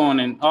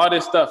 reggaeton, and all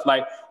this stuff.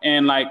 Like,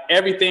 and like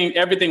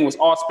everything was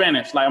all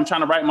Spanish. Like, I'm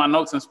trying to write my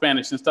notes in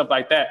Spanish and stuff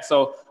like that.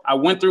 So I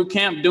went through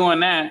camp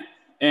doing that,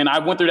 and I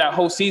went through that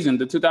whole season.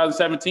 The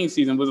 2017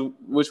 season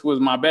which was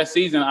my best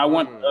season. I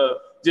went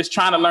just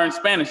trying to learn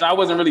Spanish. I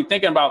wasn't really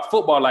thinking about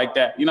football like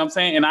that. You know what I'm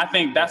saying? And I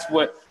think that's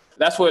what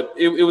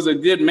it was a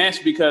good mesh,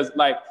 because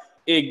like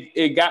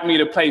it got me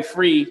to play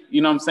free.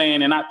 You know what I'm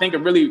saying? And I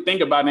really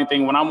think about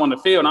anything when I'm on the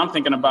field.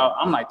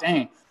 I'm like,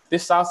 dang,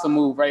 this salsa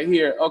move right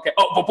here. Okay.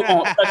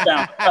 Oh,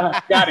 touchdown.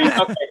 Got it.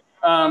 Okay.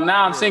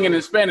 Now I'm singing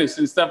in Spanish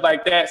and stuff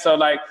like that. So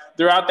like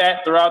throughout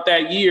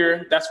that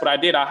year, that's what I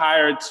did.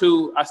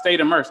 I stayed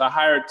immersed. I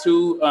hired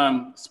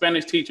 2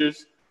 Spanish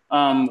teachers.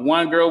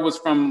 One girl was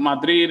from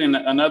Madrid and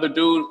another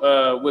dude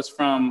was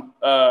from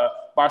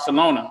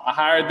Barcelona. I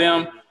hired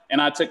them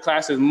and I took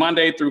classes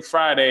Monday through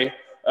Friday.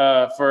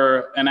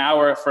 for an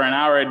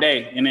hour a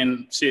day. And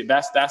then shit,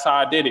 that's how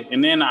I did it.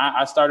 And then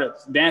I started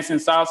dancing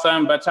salsa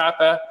and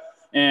bachata,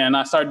 and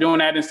I started doing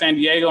that in San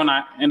Diego, and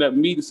I ended up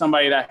meeting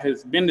somebody that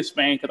has been to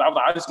Spain, because I was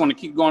like, I just want to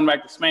keep going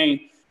back to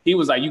Spain. He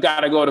was like, you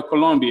got to go to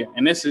Colombia.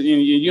 And this is,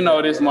 you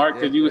know this, Mark,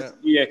 because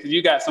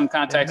you got some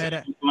contacts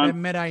in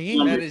Colombia.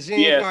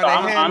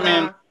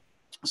 Yeah,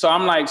 so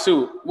I'm like,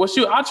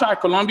 I'll try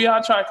Colombia.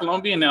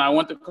 And then I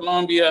went to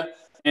Colombia,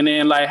 and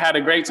then like had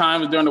a great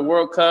time during the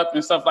World Cup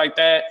and stuff like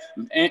that.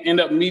 And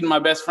ended up meeting my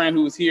best friend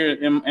who was here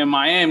in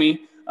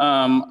Miami,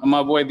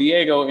 my boy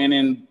Diego. And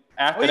then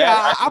after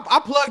that,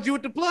 I plugged you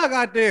with the plug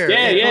out there.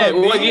 That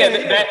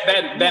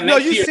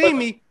next year.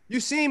 You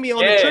seen me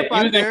on the trip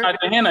out there.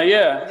 Cartagena,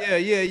 yeah.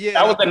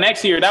 That was the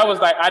next year. That was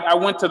like I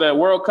went to the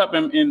World Cup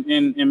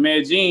in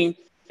Medellin,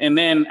 and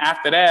then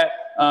after that,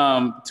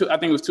 I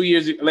think it was 2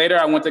 years later,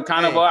 I went to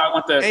Carnival. I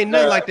went to ain't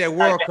nothing like that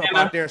World Cup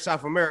out there in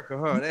South America,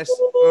 huh? That's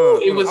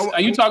it was.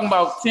 Are you talking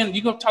about 10?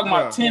 You talking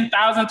about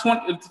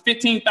 10,000,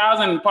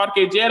 15,000 in Parque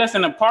Lleras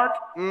in the park?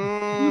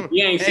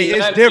 You ain't seen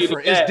that.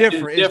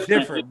 It's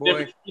different,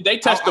 boy. They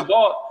touch the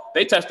ball.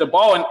 They touch the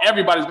ball, and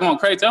everybody's going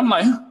crazy. I'm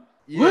like,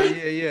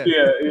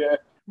 yeah.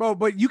 Bro,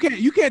 but you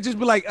can't just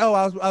be like, oh,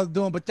 I was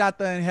doing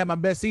bachata and had my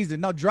best season.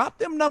 No, drop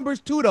them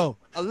numbers too, though.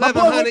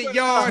 1,100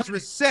 yards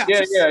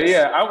receptions.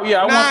 Yeah. I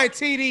 9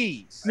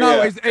 TDs.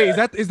 No, is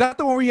that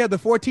the one where you had the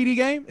 4 TD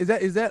game?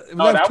 That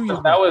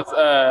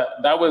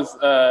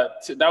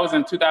was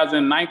in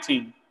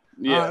 2019.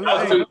 Yeah,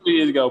 that was 2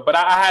 years ago. But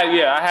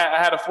I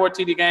had a 4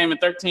 TD game in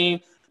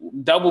 13.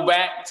 Double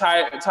back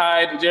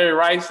tied Jerry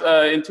Rice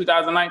in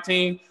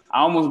 2019. I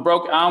almost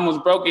broke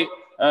it.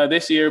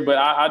 This year, but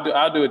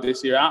I'll do it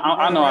this year.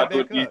 I know I'll do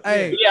it again.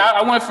 Hey. Yeah,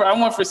 I went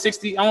for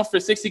 60. I went for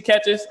 60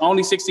 catches,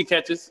 only 60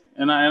 catches,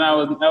 and I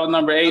was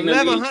number 8.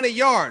 1,100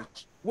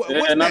 yards. What's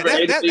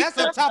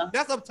that?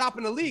 That's up top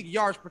in the league,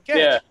 yards per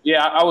catch.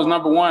 Yeah. I was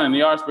number 1 in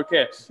yards per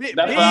catch. Big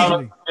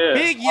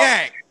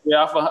yak.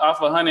 Yeah,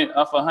 off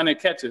 100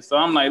 catches. So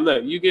I'm like,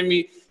 look, you give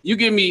me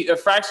a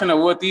fraction of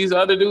what these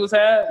other dudes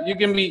have. You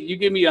give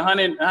me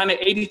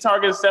 180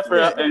 targets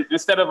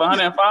instead of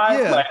 105.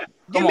 Yeah. Like,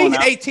 give me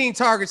 18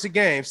 targets a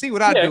game. See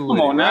what I do.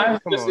 Come on now.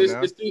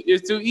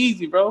 It's too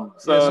easy, bro.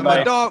 So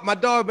my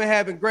dog been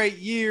having great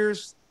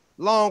years.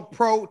 Long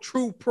pro,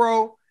 true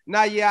pro.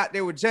 Now you out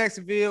there with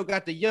Jacksonville.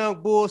 Got the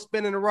young bull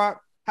spinning the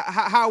rock.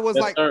 How was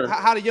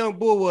how the young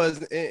bull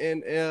was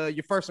in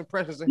your first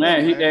impressions of him?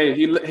 Man,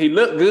 he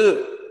looked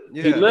good.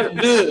 Yeah. He looked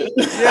good.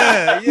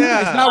 Yeah.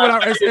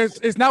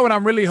 It's not what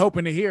I'm really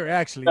hoping to hear,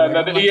 actually.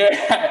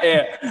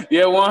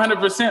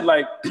 100%.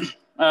 Like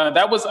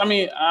that was. I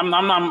mean,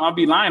 I'll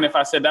be lying if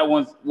I said that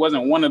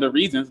wasn't one of the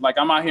reasons. Like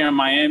I'm out here in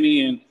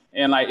Miami,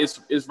 and like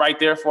it's right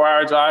there,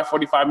 4-hour drive,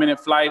 45-minute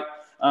flight.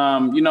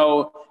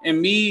 And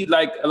me,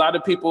 like a lot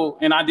of people,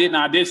 and I did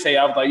say,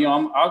 I was like,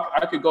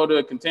 I could go to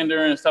a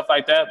contender and stuff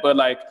like that. But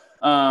like,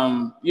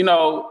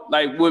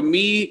 like with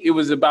me, it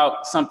was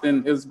about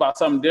something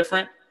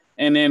different.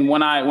 And then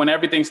when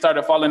everything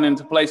started falling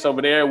into place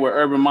over there with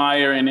Urban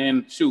Meyer, and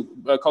then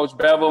Coach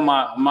Bevel,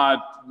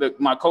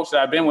 my coach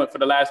that I've been with for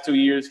the last 2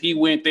 years, he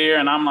went there,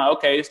 and I'm like,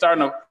 okay, it's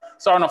starting to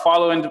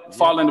fall into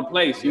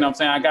place. You know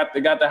what I'm saying? I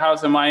got the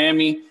house in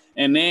Miami.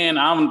 And then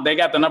they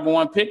got the number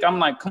 1 pick. I'm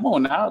like, come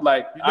on now,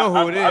 like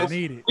who it is.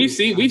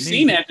 We've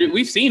seen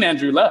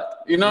Andrew Luck.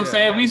 You know what I'm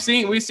saying?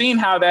 We've seen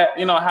how that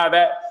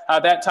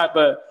type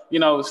of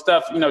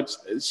stuff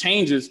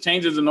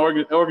changes an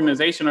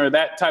organization, or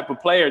that type of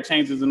player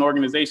changes an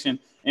organization.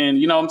 And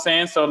you know what I'm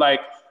saying? So like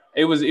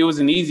it was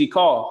an easy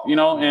call,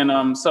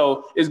 and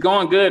so it's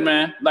going good,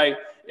 man. Like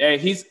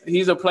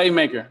he's a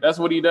playmaker. That's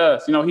what he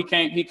does.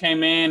 He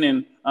came in,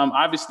 and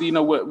obviously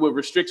with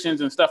restrictions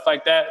and stuff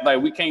like that,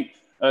 like we can't.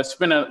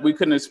 We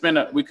couldn't spend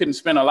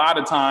a lot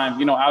of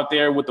time, out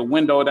there with the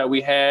window that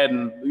we had,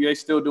 and they're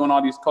still doing all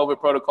these COVID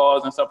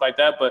protocols and stuff like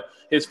that. But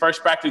his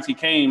first practice, he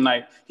came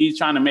like he's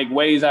trying to make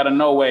ways out of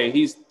no way.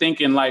 He's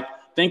thinking like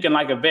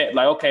a vet,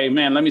 like, okay,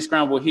 man, let me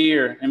scramble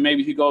here, and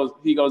maybe he goes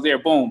there,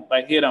 boom,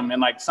 like hit him, and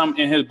like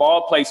his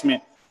ball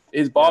placement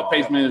is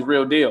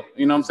real deal.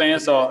 You know what I'm saying?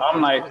 So I'm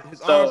like,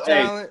 his arm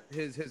talent,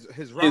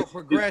 his route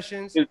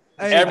progressions,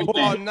 everything.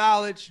 Ball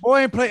knowledge. Boy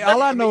ain't play.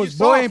 All I know is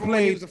boy ain't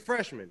played. He was a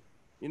freshman.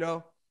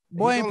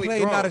 Boy ain't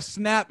played not a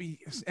snap,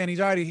 and he's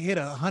already hit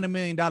 $100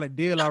 million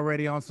deal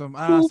already on some.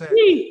 I said,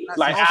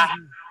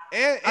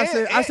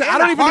 I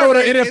don't even know what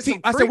an NFT.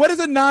 I said, what is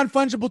a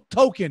non-fungible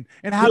token,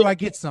 and how do I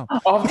get some?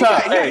 Off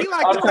top, he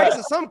like the price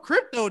of some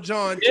crypto,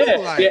 John. Too,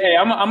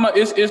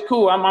 it's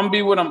cool. I'm gonna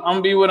be with him. I'm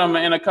gonna be with him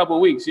in a couple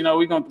of weeks.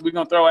 We're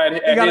gonna throw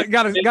at.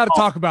 Got to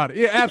talk about it.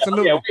 Yeah,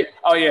 absolutely.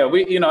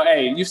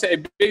 You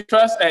said big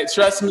trust. Hey,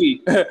 trust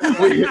me.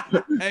 We're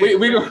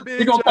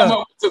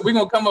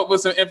gonna come up with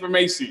some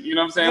information. You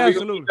know what I'm saying? Yeah,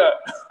 absolutely.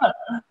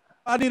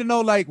 I need to know,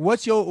 like,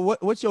 what's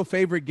your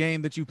favorite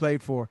game that you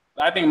played for?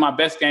 I think my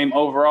best game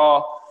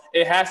overall,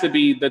 it has to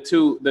be the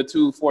two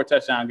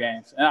 4-touchdown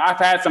games. And I've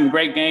had some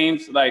great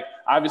games, like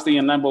obviously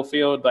in Lambeau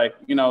Field, like,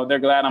 they're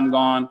glad I'm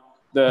gone.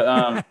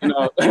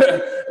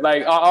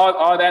 like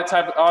all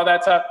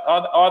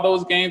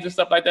those games and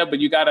stuff like that. But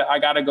I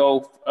gotta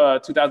go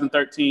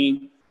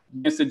 2013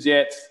 against the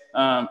Jets,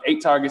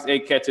 8 targets,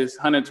 8 catches,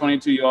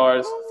 122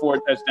 yards,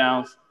 4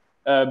 touchdowns,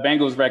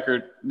 Bengals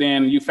record.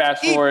 Then you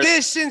fast forward.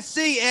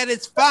 Efficiency at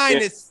its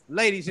finest,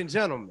 ladies and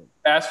gentlemen.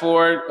 Fast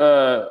forward,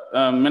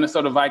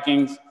 Minnesota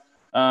Vikings,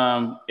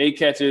 8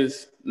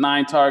 catches,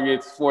 9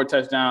 targets, 4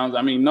 touchdowns.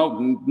 I mean,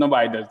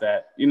 nobody does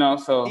that,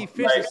 So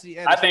efficiency.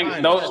 I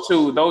think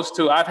those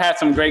two. I've had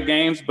some great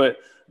games, but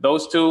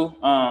those two,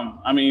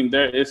 I mean,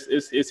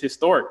 it's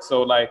historic.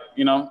 So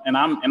and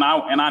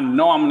I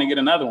know I'm gonna get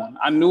another one.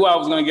 I knew I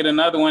was gonna get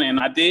another one, and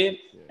I did.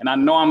 And I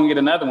know I'm gonna get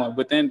another one.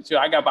 But then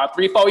I got about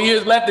 3-4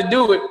 years left to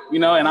do it,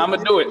 and I'm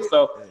gonna do it.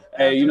 So.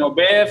 Hey,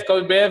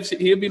 Coach Bev,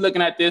 he'll be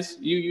looking at this.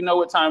 You know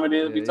what time it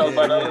is. We talk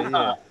about it all the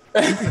time.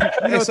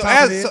 So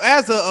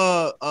as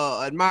a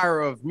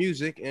admirer of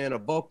music and a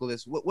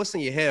vocalist, what's in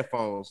your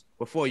headphones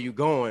before you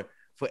going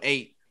for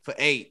 8 for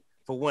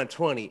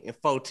 120 and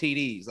 4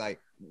 TDs? Like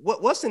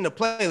what's in the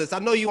playlist? I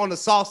know you on the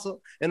salsa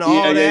and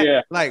all that.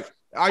 Yeah. Like,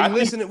 are you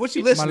listening? What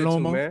you listening to,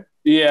 man?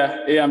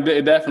 Yeah, I'm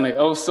definitely.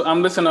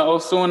 I'm listening to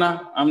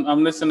Osuna.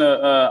 I'm listening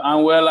to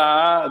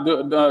Anuela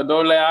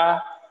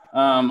Dolea.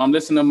 I'm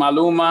listening to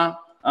Maluma.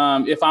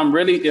 If I'm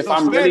really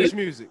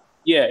music.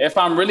 Yeah, if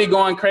I'm really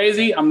going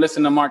crazy, I'm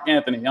listening to Mark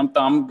Anthony. I'm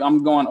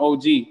going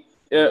OG.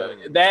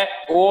 That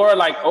or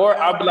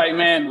I'll be like,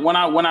 man, when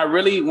I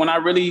really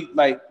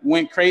like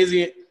went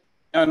crazy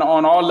on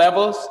all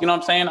levels, you know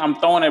what I'm saying? I'm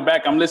throwing it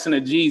back. I'm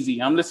listening to Jeezy.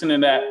 I'm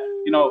listening to that.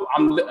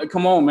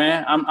 Come on,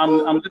 man.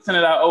 I'm listening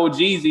to that old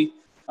Jeezy.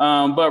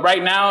 But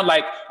right now,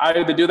 like I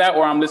either do that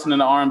or I'm listening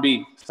to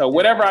R&B. So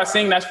whatever I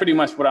sing, that's pretty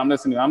much what I'm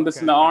listening to. I'm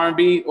listening to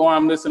R&B or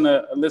I'm listening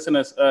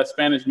to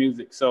Spanish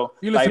music. So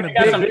you listen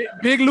to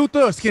Big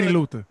Luther or Skinny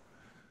Luther?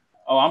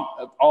 Oh, I'm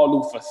all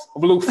Lufa.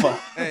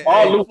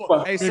 All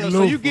Lufa. Hey,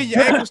 so you get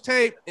your ankles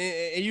taped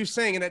and you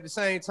singing at the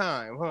same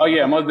time, huh? Oh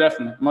yeah, most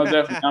definitely.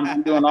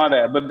 I'm doing all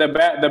that. But the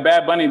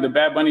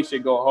Bad Bunny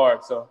shit go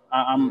hard. So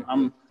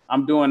I'm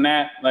doing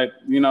that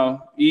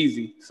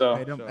easy.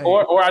 So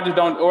or I just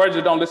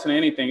don't listen to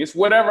anything. It's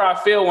whatever I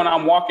feel when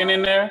I'm walking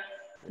in there.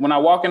 When I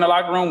walk in the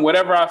locker room,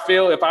 whatever I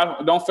feel, if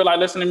I don't feel like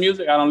listening to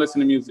music, I don't listen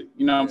to music.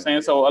 You know what I'm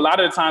saying? So a lot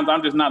of the times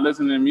I'm just not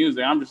listening to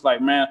music. I'm just like,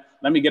 man,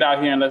 let me get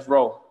out here and let's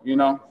roll, If you're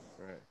not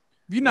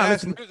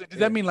listening to music, does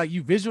that mean like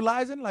you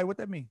visualizing? Like what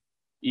that mean?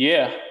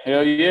 Yeah,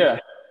 hell yeah.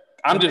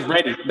 I'm just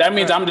ready. That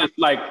means I'm just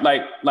like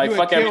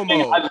fuck everything.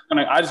 Mode. I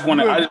just want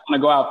to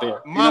go out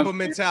there. Mamba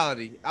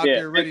mentality out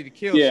there ready to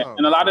kill something.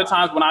 And a lot of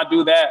times when I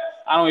do that,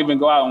 I don't even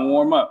go out and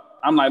warm up.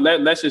 I'm like,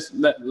 I'm just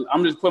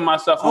putting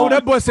myself on. Oh,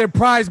 that boy said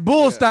prize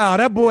bull style.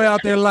 That boy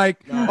out there like,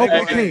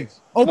 open the cage.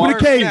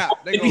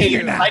 We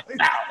here now.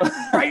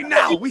 Right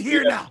now. We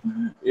here now.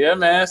 Yeah,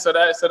 man. So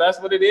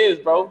that's what it is,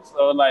 bro.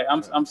 So like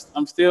I'm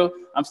still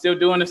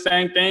doing the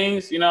same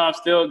things, I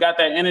still got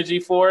that energy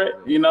for it,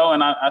 and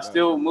I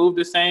still move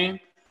the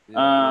same.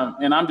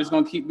 And I'm just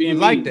gonna keep being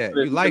You ain't new to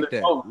it.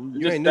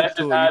 You ain't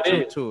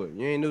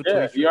new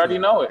to it. You already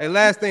know it. And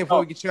last thing before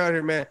we get you out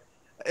here, man,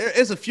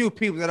 there's a few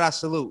people that I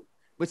salute.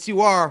 But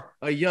you are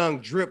a young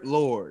drip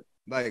lord.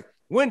 Like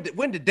when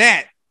did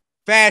that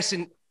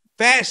fashion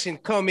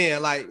come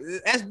in? Like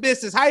that's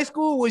business. High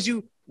school was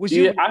you?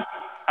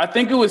 I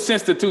think it was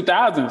since the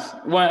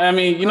 2000s. Well, I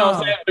mean, with the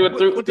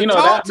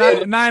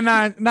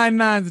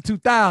 99s to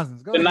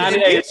 2000s. The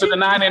 98 to the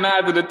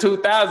 99 to the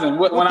 2000s.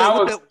 With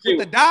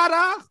the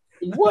Dada.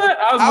 What?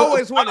 I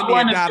always wanted to be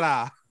a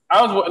Dada.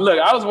 I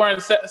was wearing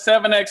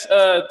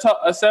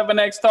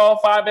 7X tall,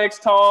 5X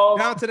tall.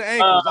 Down to the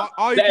ankles.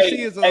 All you can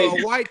see is a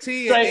white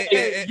tee.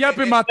 Yup,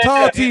 in my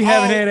tall tee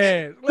having that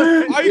ass.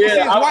 All you can see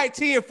is white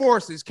tee and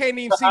forces. Can't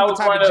even see what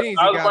type of jeans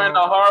I was wearing the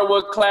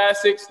Hardwood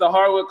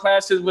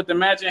Classics with the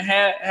matching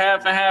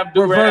half and half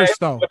do-rag. Reverse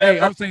though. Hey,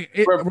 I'm saying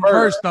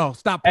reverse though.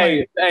 Stop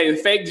playing. Hey,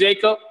 fake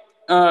Jacob.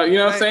 You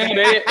know what I'm saying?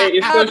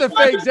 Out the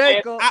fake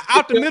Jacob.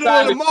 Out the middle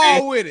of the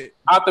mall with it.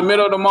 Out the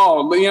middle of the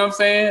mall. You know what I'm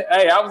saying?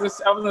 Hey, I was in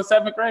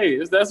 7th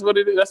grade. That's what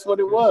it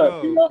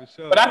was.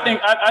 Sure. But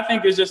I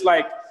think it's just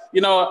like,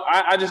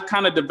 I just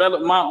kind of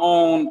developed my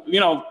own,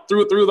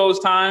 through those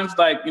times,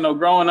 like,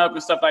 growing up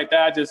and stuff like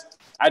that.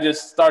 I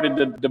just started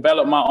to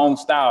develop my own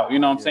style, you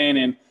know what I'm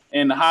saying?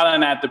 And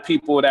hollering at the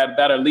people that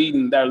are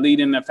leading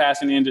the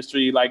fashion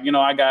industry. Like,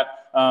 I got,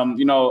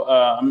 I'm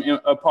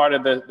a part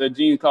of the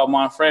gene called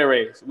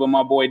Monfreres with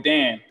my boy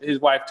Dan. His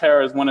wife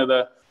Tara is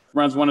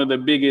runs one of the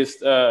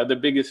biggest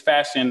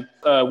fashion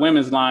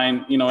women's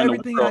line, in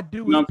everything the world. I do,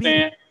 you know what I'm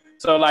saying?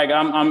 So like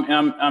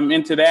I'm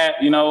into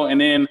that,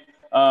 and then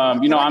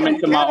I'm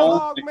into my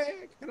own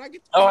thing.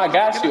 I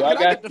got you.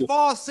 The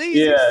fall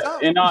season. Yeah,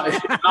 and all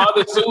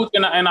the suits,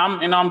 and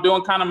I'm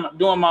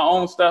doing my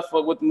own stuff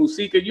with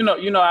Musica.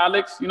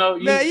 Alex. I know.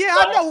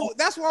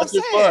 That's what I'm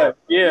saying.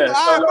 Yeah,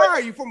 I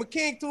admire you from a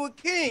king to a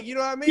king. You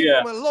know what I mean?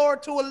 Yeah. From a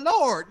lord to a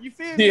lord. You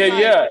feel me?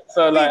 Yeah.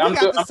 So like we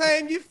got the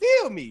same. You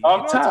feel me?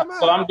 Off top.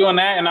 So I'm doing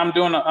that, and I'm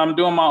doing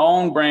my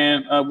own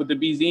brand with the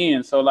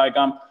BZN. So like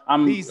I'm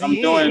I'm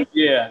doing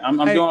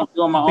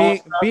my own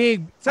stuff.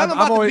 Tell them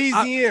about the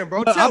BZN,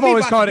 bro. Tell me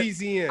about the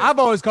BZN. I've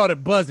always called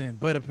it buzzing,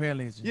 but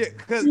apparently it's just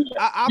because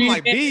I'm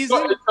like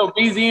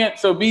BZN.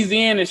 So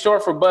BZN is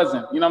short for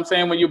buzzing. You know what I'm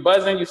saying? When you're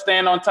buzzing, you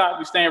stand on top,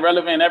 you staying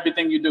relevant in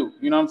everything you do.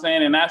 You know what I'm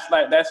saying? And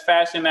that's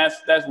fashion,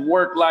 that's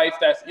work life,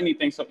 that's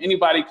anything. So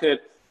anybody could,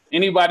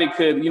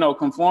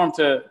 conform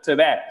to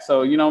that.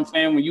 So, you know what I'm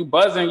saying? When you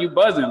buzzing,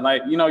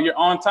 like, you're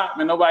on top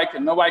and nobody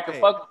can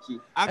fuck with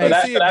you. I've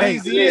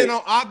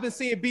been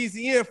seeing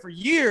BZN for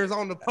years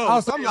on the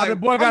post. I'm like, the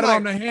boy got it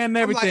on the hand and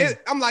everything.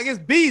 I'm like, it's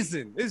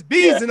beezing. It's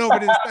beezing over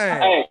this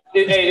thing.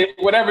 It's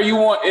whatever you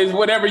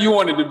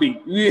want it to be.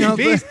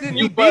 Beezing.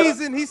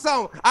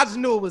 I just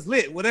knew it was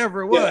lit,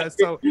 whatever it was.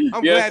 So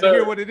I'm glad to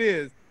hear what it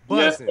is.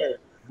 Buzzing. Yes,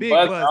 big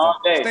buzzing.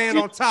 Staying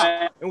on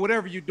top and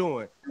whatever you're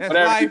doing. That's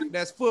life,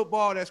 that's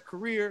football, that's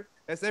career,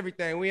 that's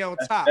everything. We on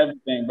top.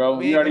 Everything, bro.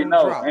 You already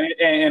know.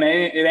 And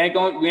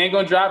we ain't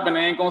gonna drop and it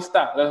ain't gonna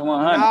stop. That's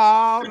 100.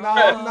 No.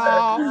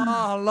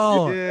 Oh,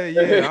 Lord.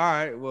 Yeah. All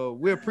right. Well,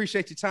 we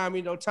appreciate your time.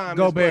 Time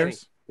Go is Bears. money.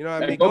 You know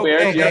what I mean? Go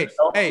Bears.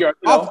 Hey,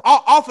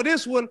 off of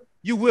this one,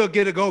 you will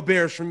get a Go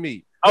Bears from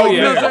me. Oh,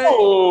 yeah.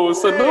 Oh,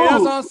 salute.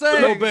 That's what I'm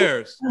saying. Go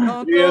Bears.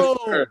 Yes,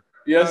 sir.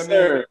 Yes,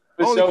 sir.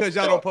 Only because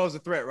y'all don't pose a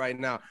threat right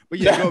now. But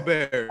yeah, Go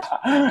Bears.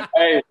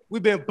 Hey.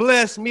 We've been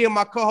blessed. Me and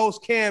my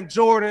co-host Cam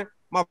Jordan,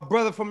 my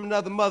brother from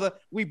another mother.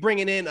 We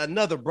bringing in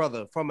another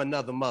brother from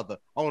another mother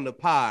on the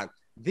pod,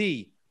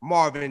 the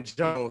Marvin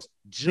Jones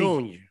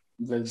Jr.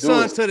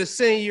 Sons to the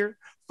senior,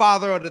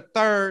 father of the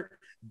third,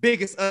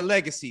 biggest of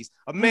legacies,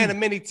 a man of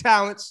many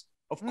talents.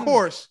 Of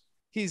course,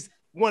 he's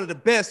one of the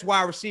best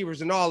wide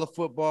receivers in all of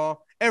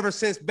football. Ever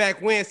since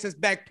back when, since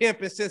been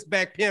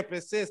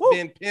pimping.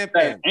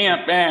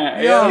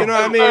 Yeah. You know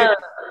what I mean?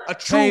 A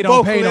true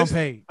vocalist,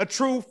 a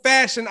true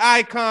fashion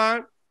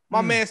icon.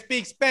 My man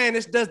speaks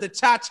Spanish, does the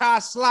cha-cha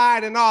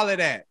slide and all of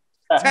that.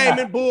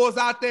 Taming bulls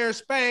out there in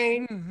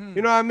Spain.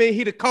 You know what I mean?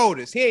 He the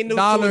coldest. He ain't new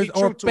dollars to it,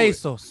 or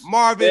pesos.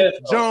 Marvin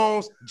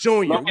Jones Jr.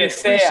 We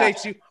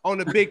appreciate you on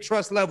the big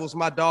Truss Levelz,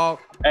 my dog.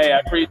 Hey, I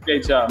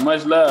appreciate y'all.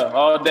 Much love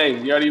all day.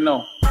 You already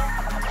know.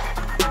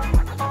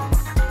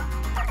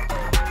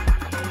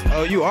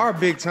 Oh, you are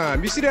big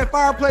time. You see that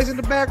fireplace in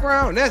the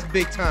background? That's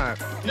big time.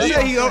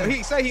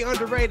 He say he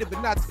underrated,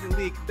 but not to the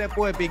league. That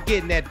boy been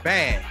getting that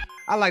bag.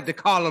 I like to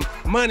call him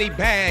Money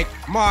Bag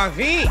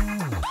Marvin.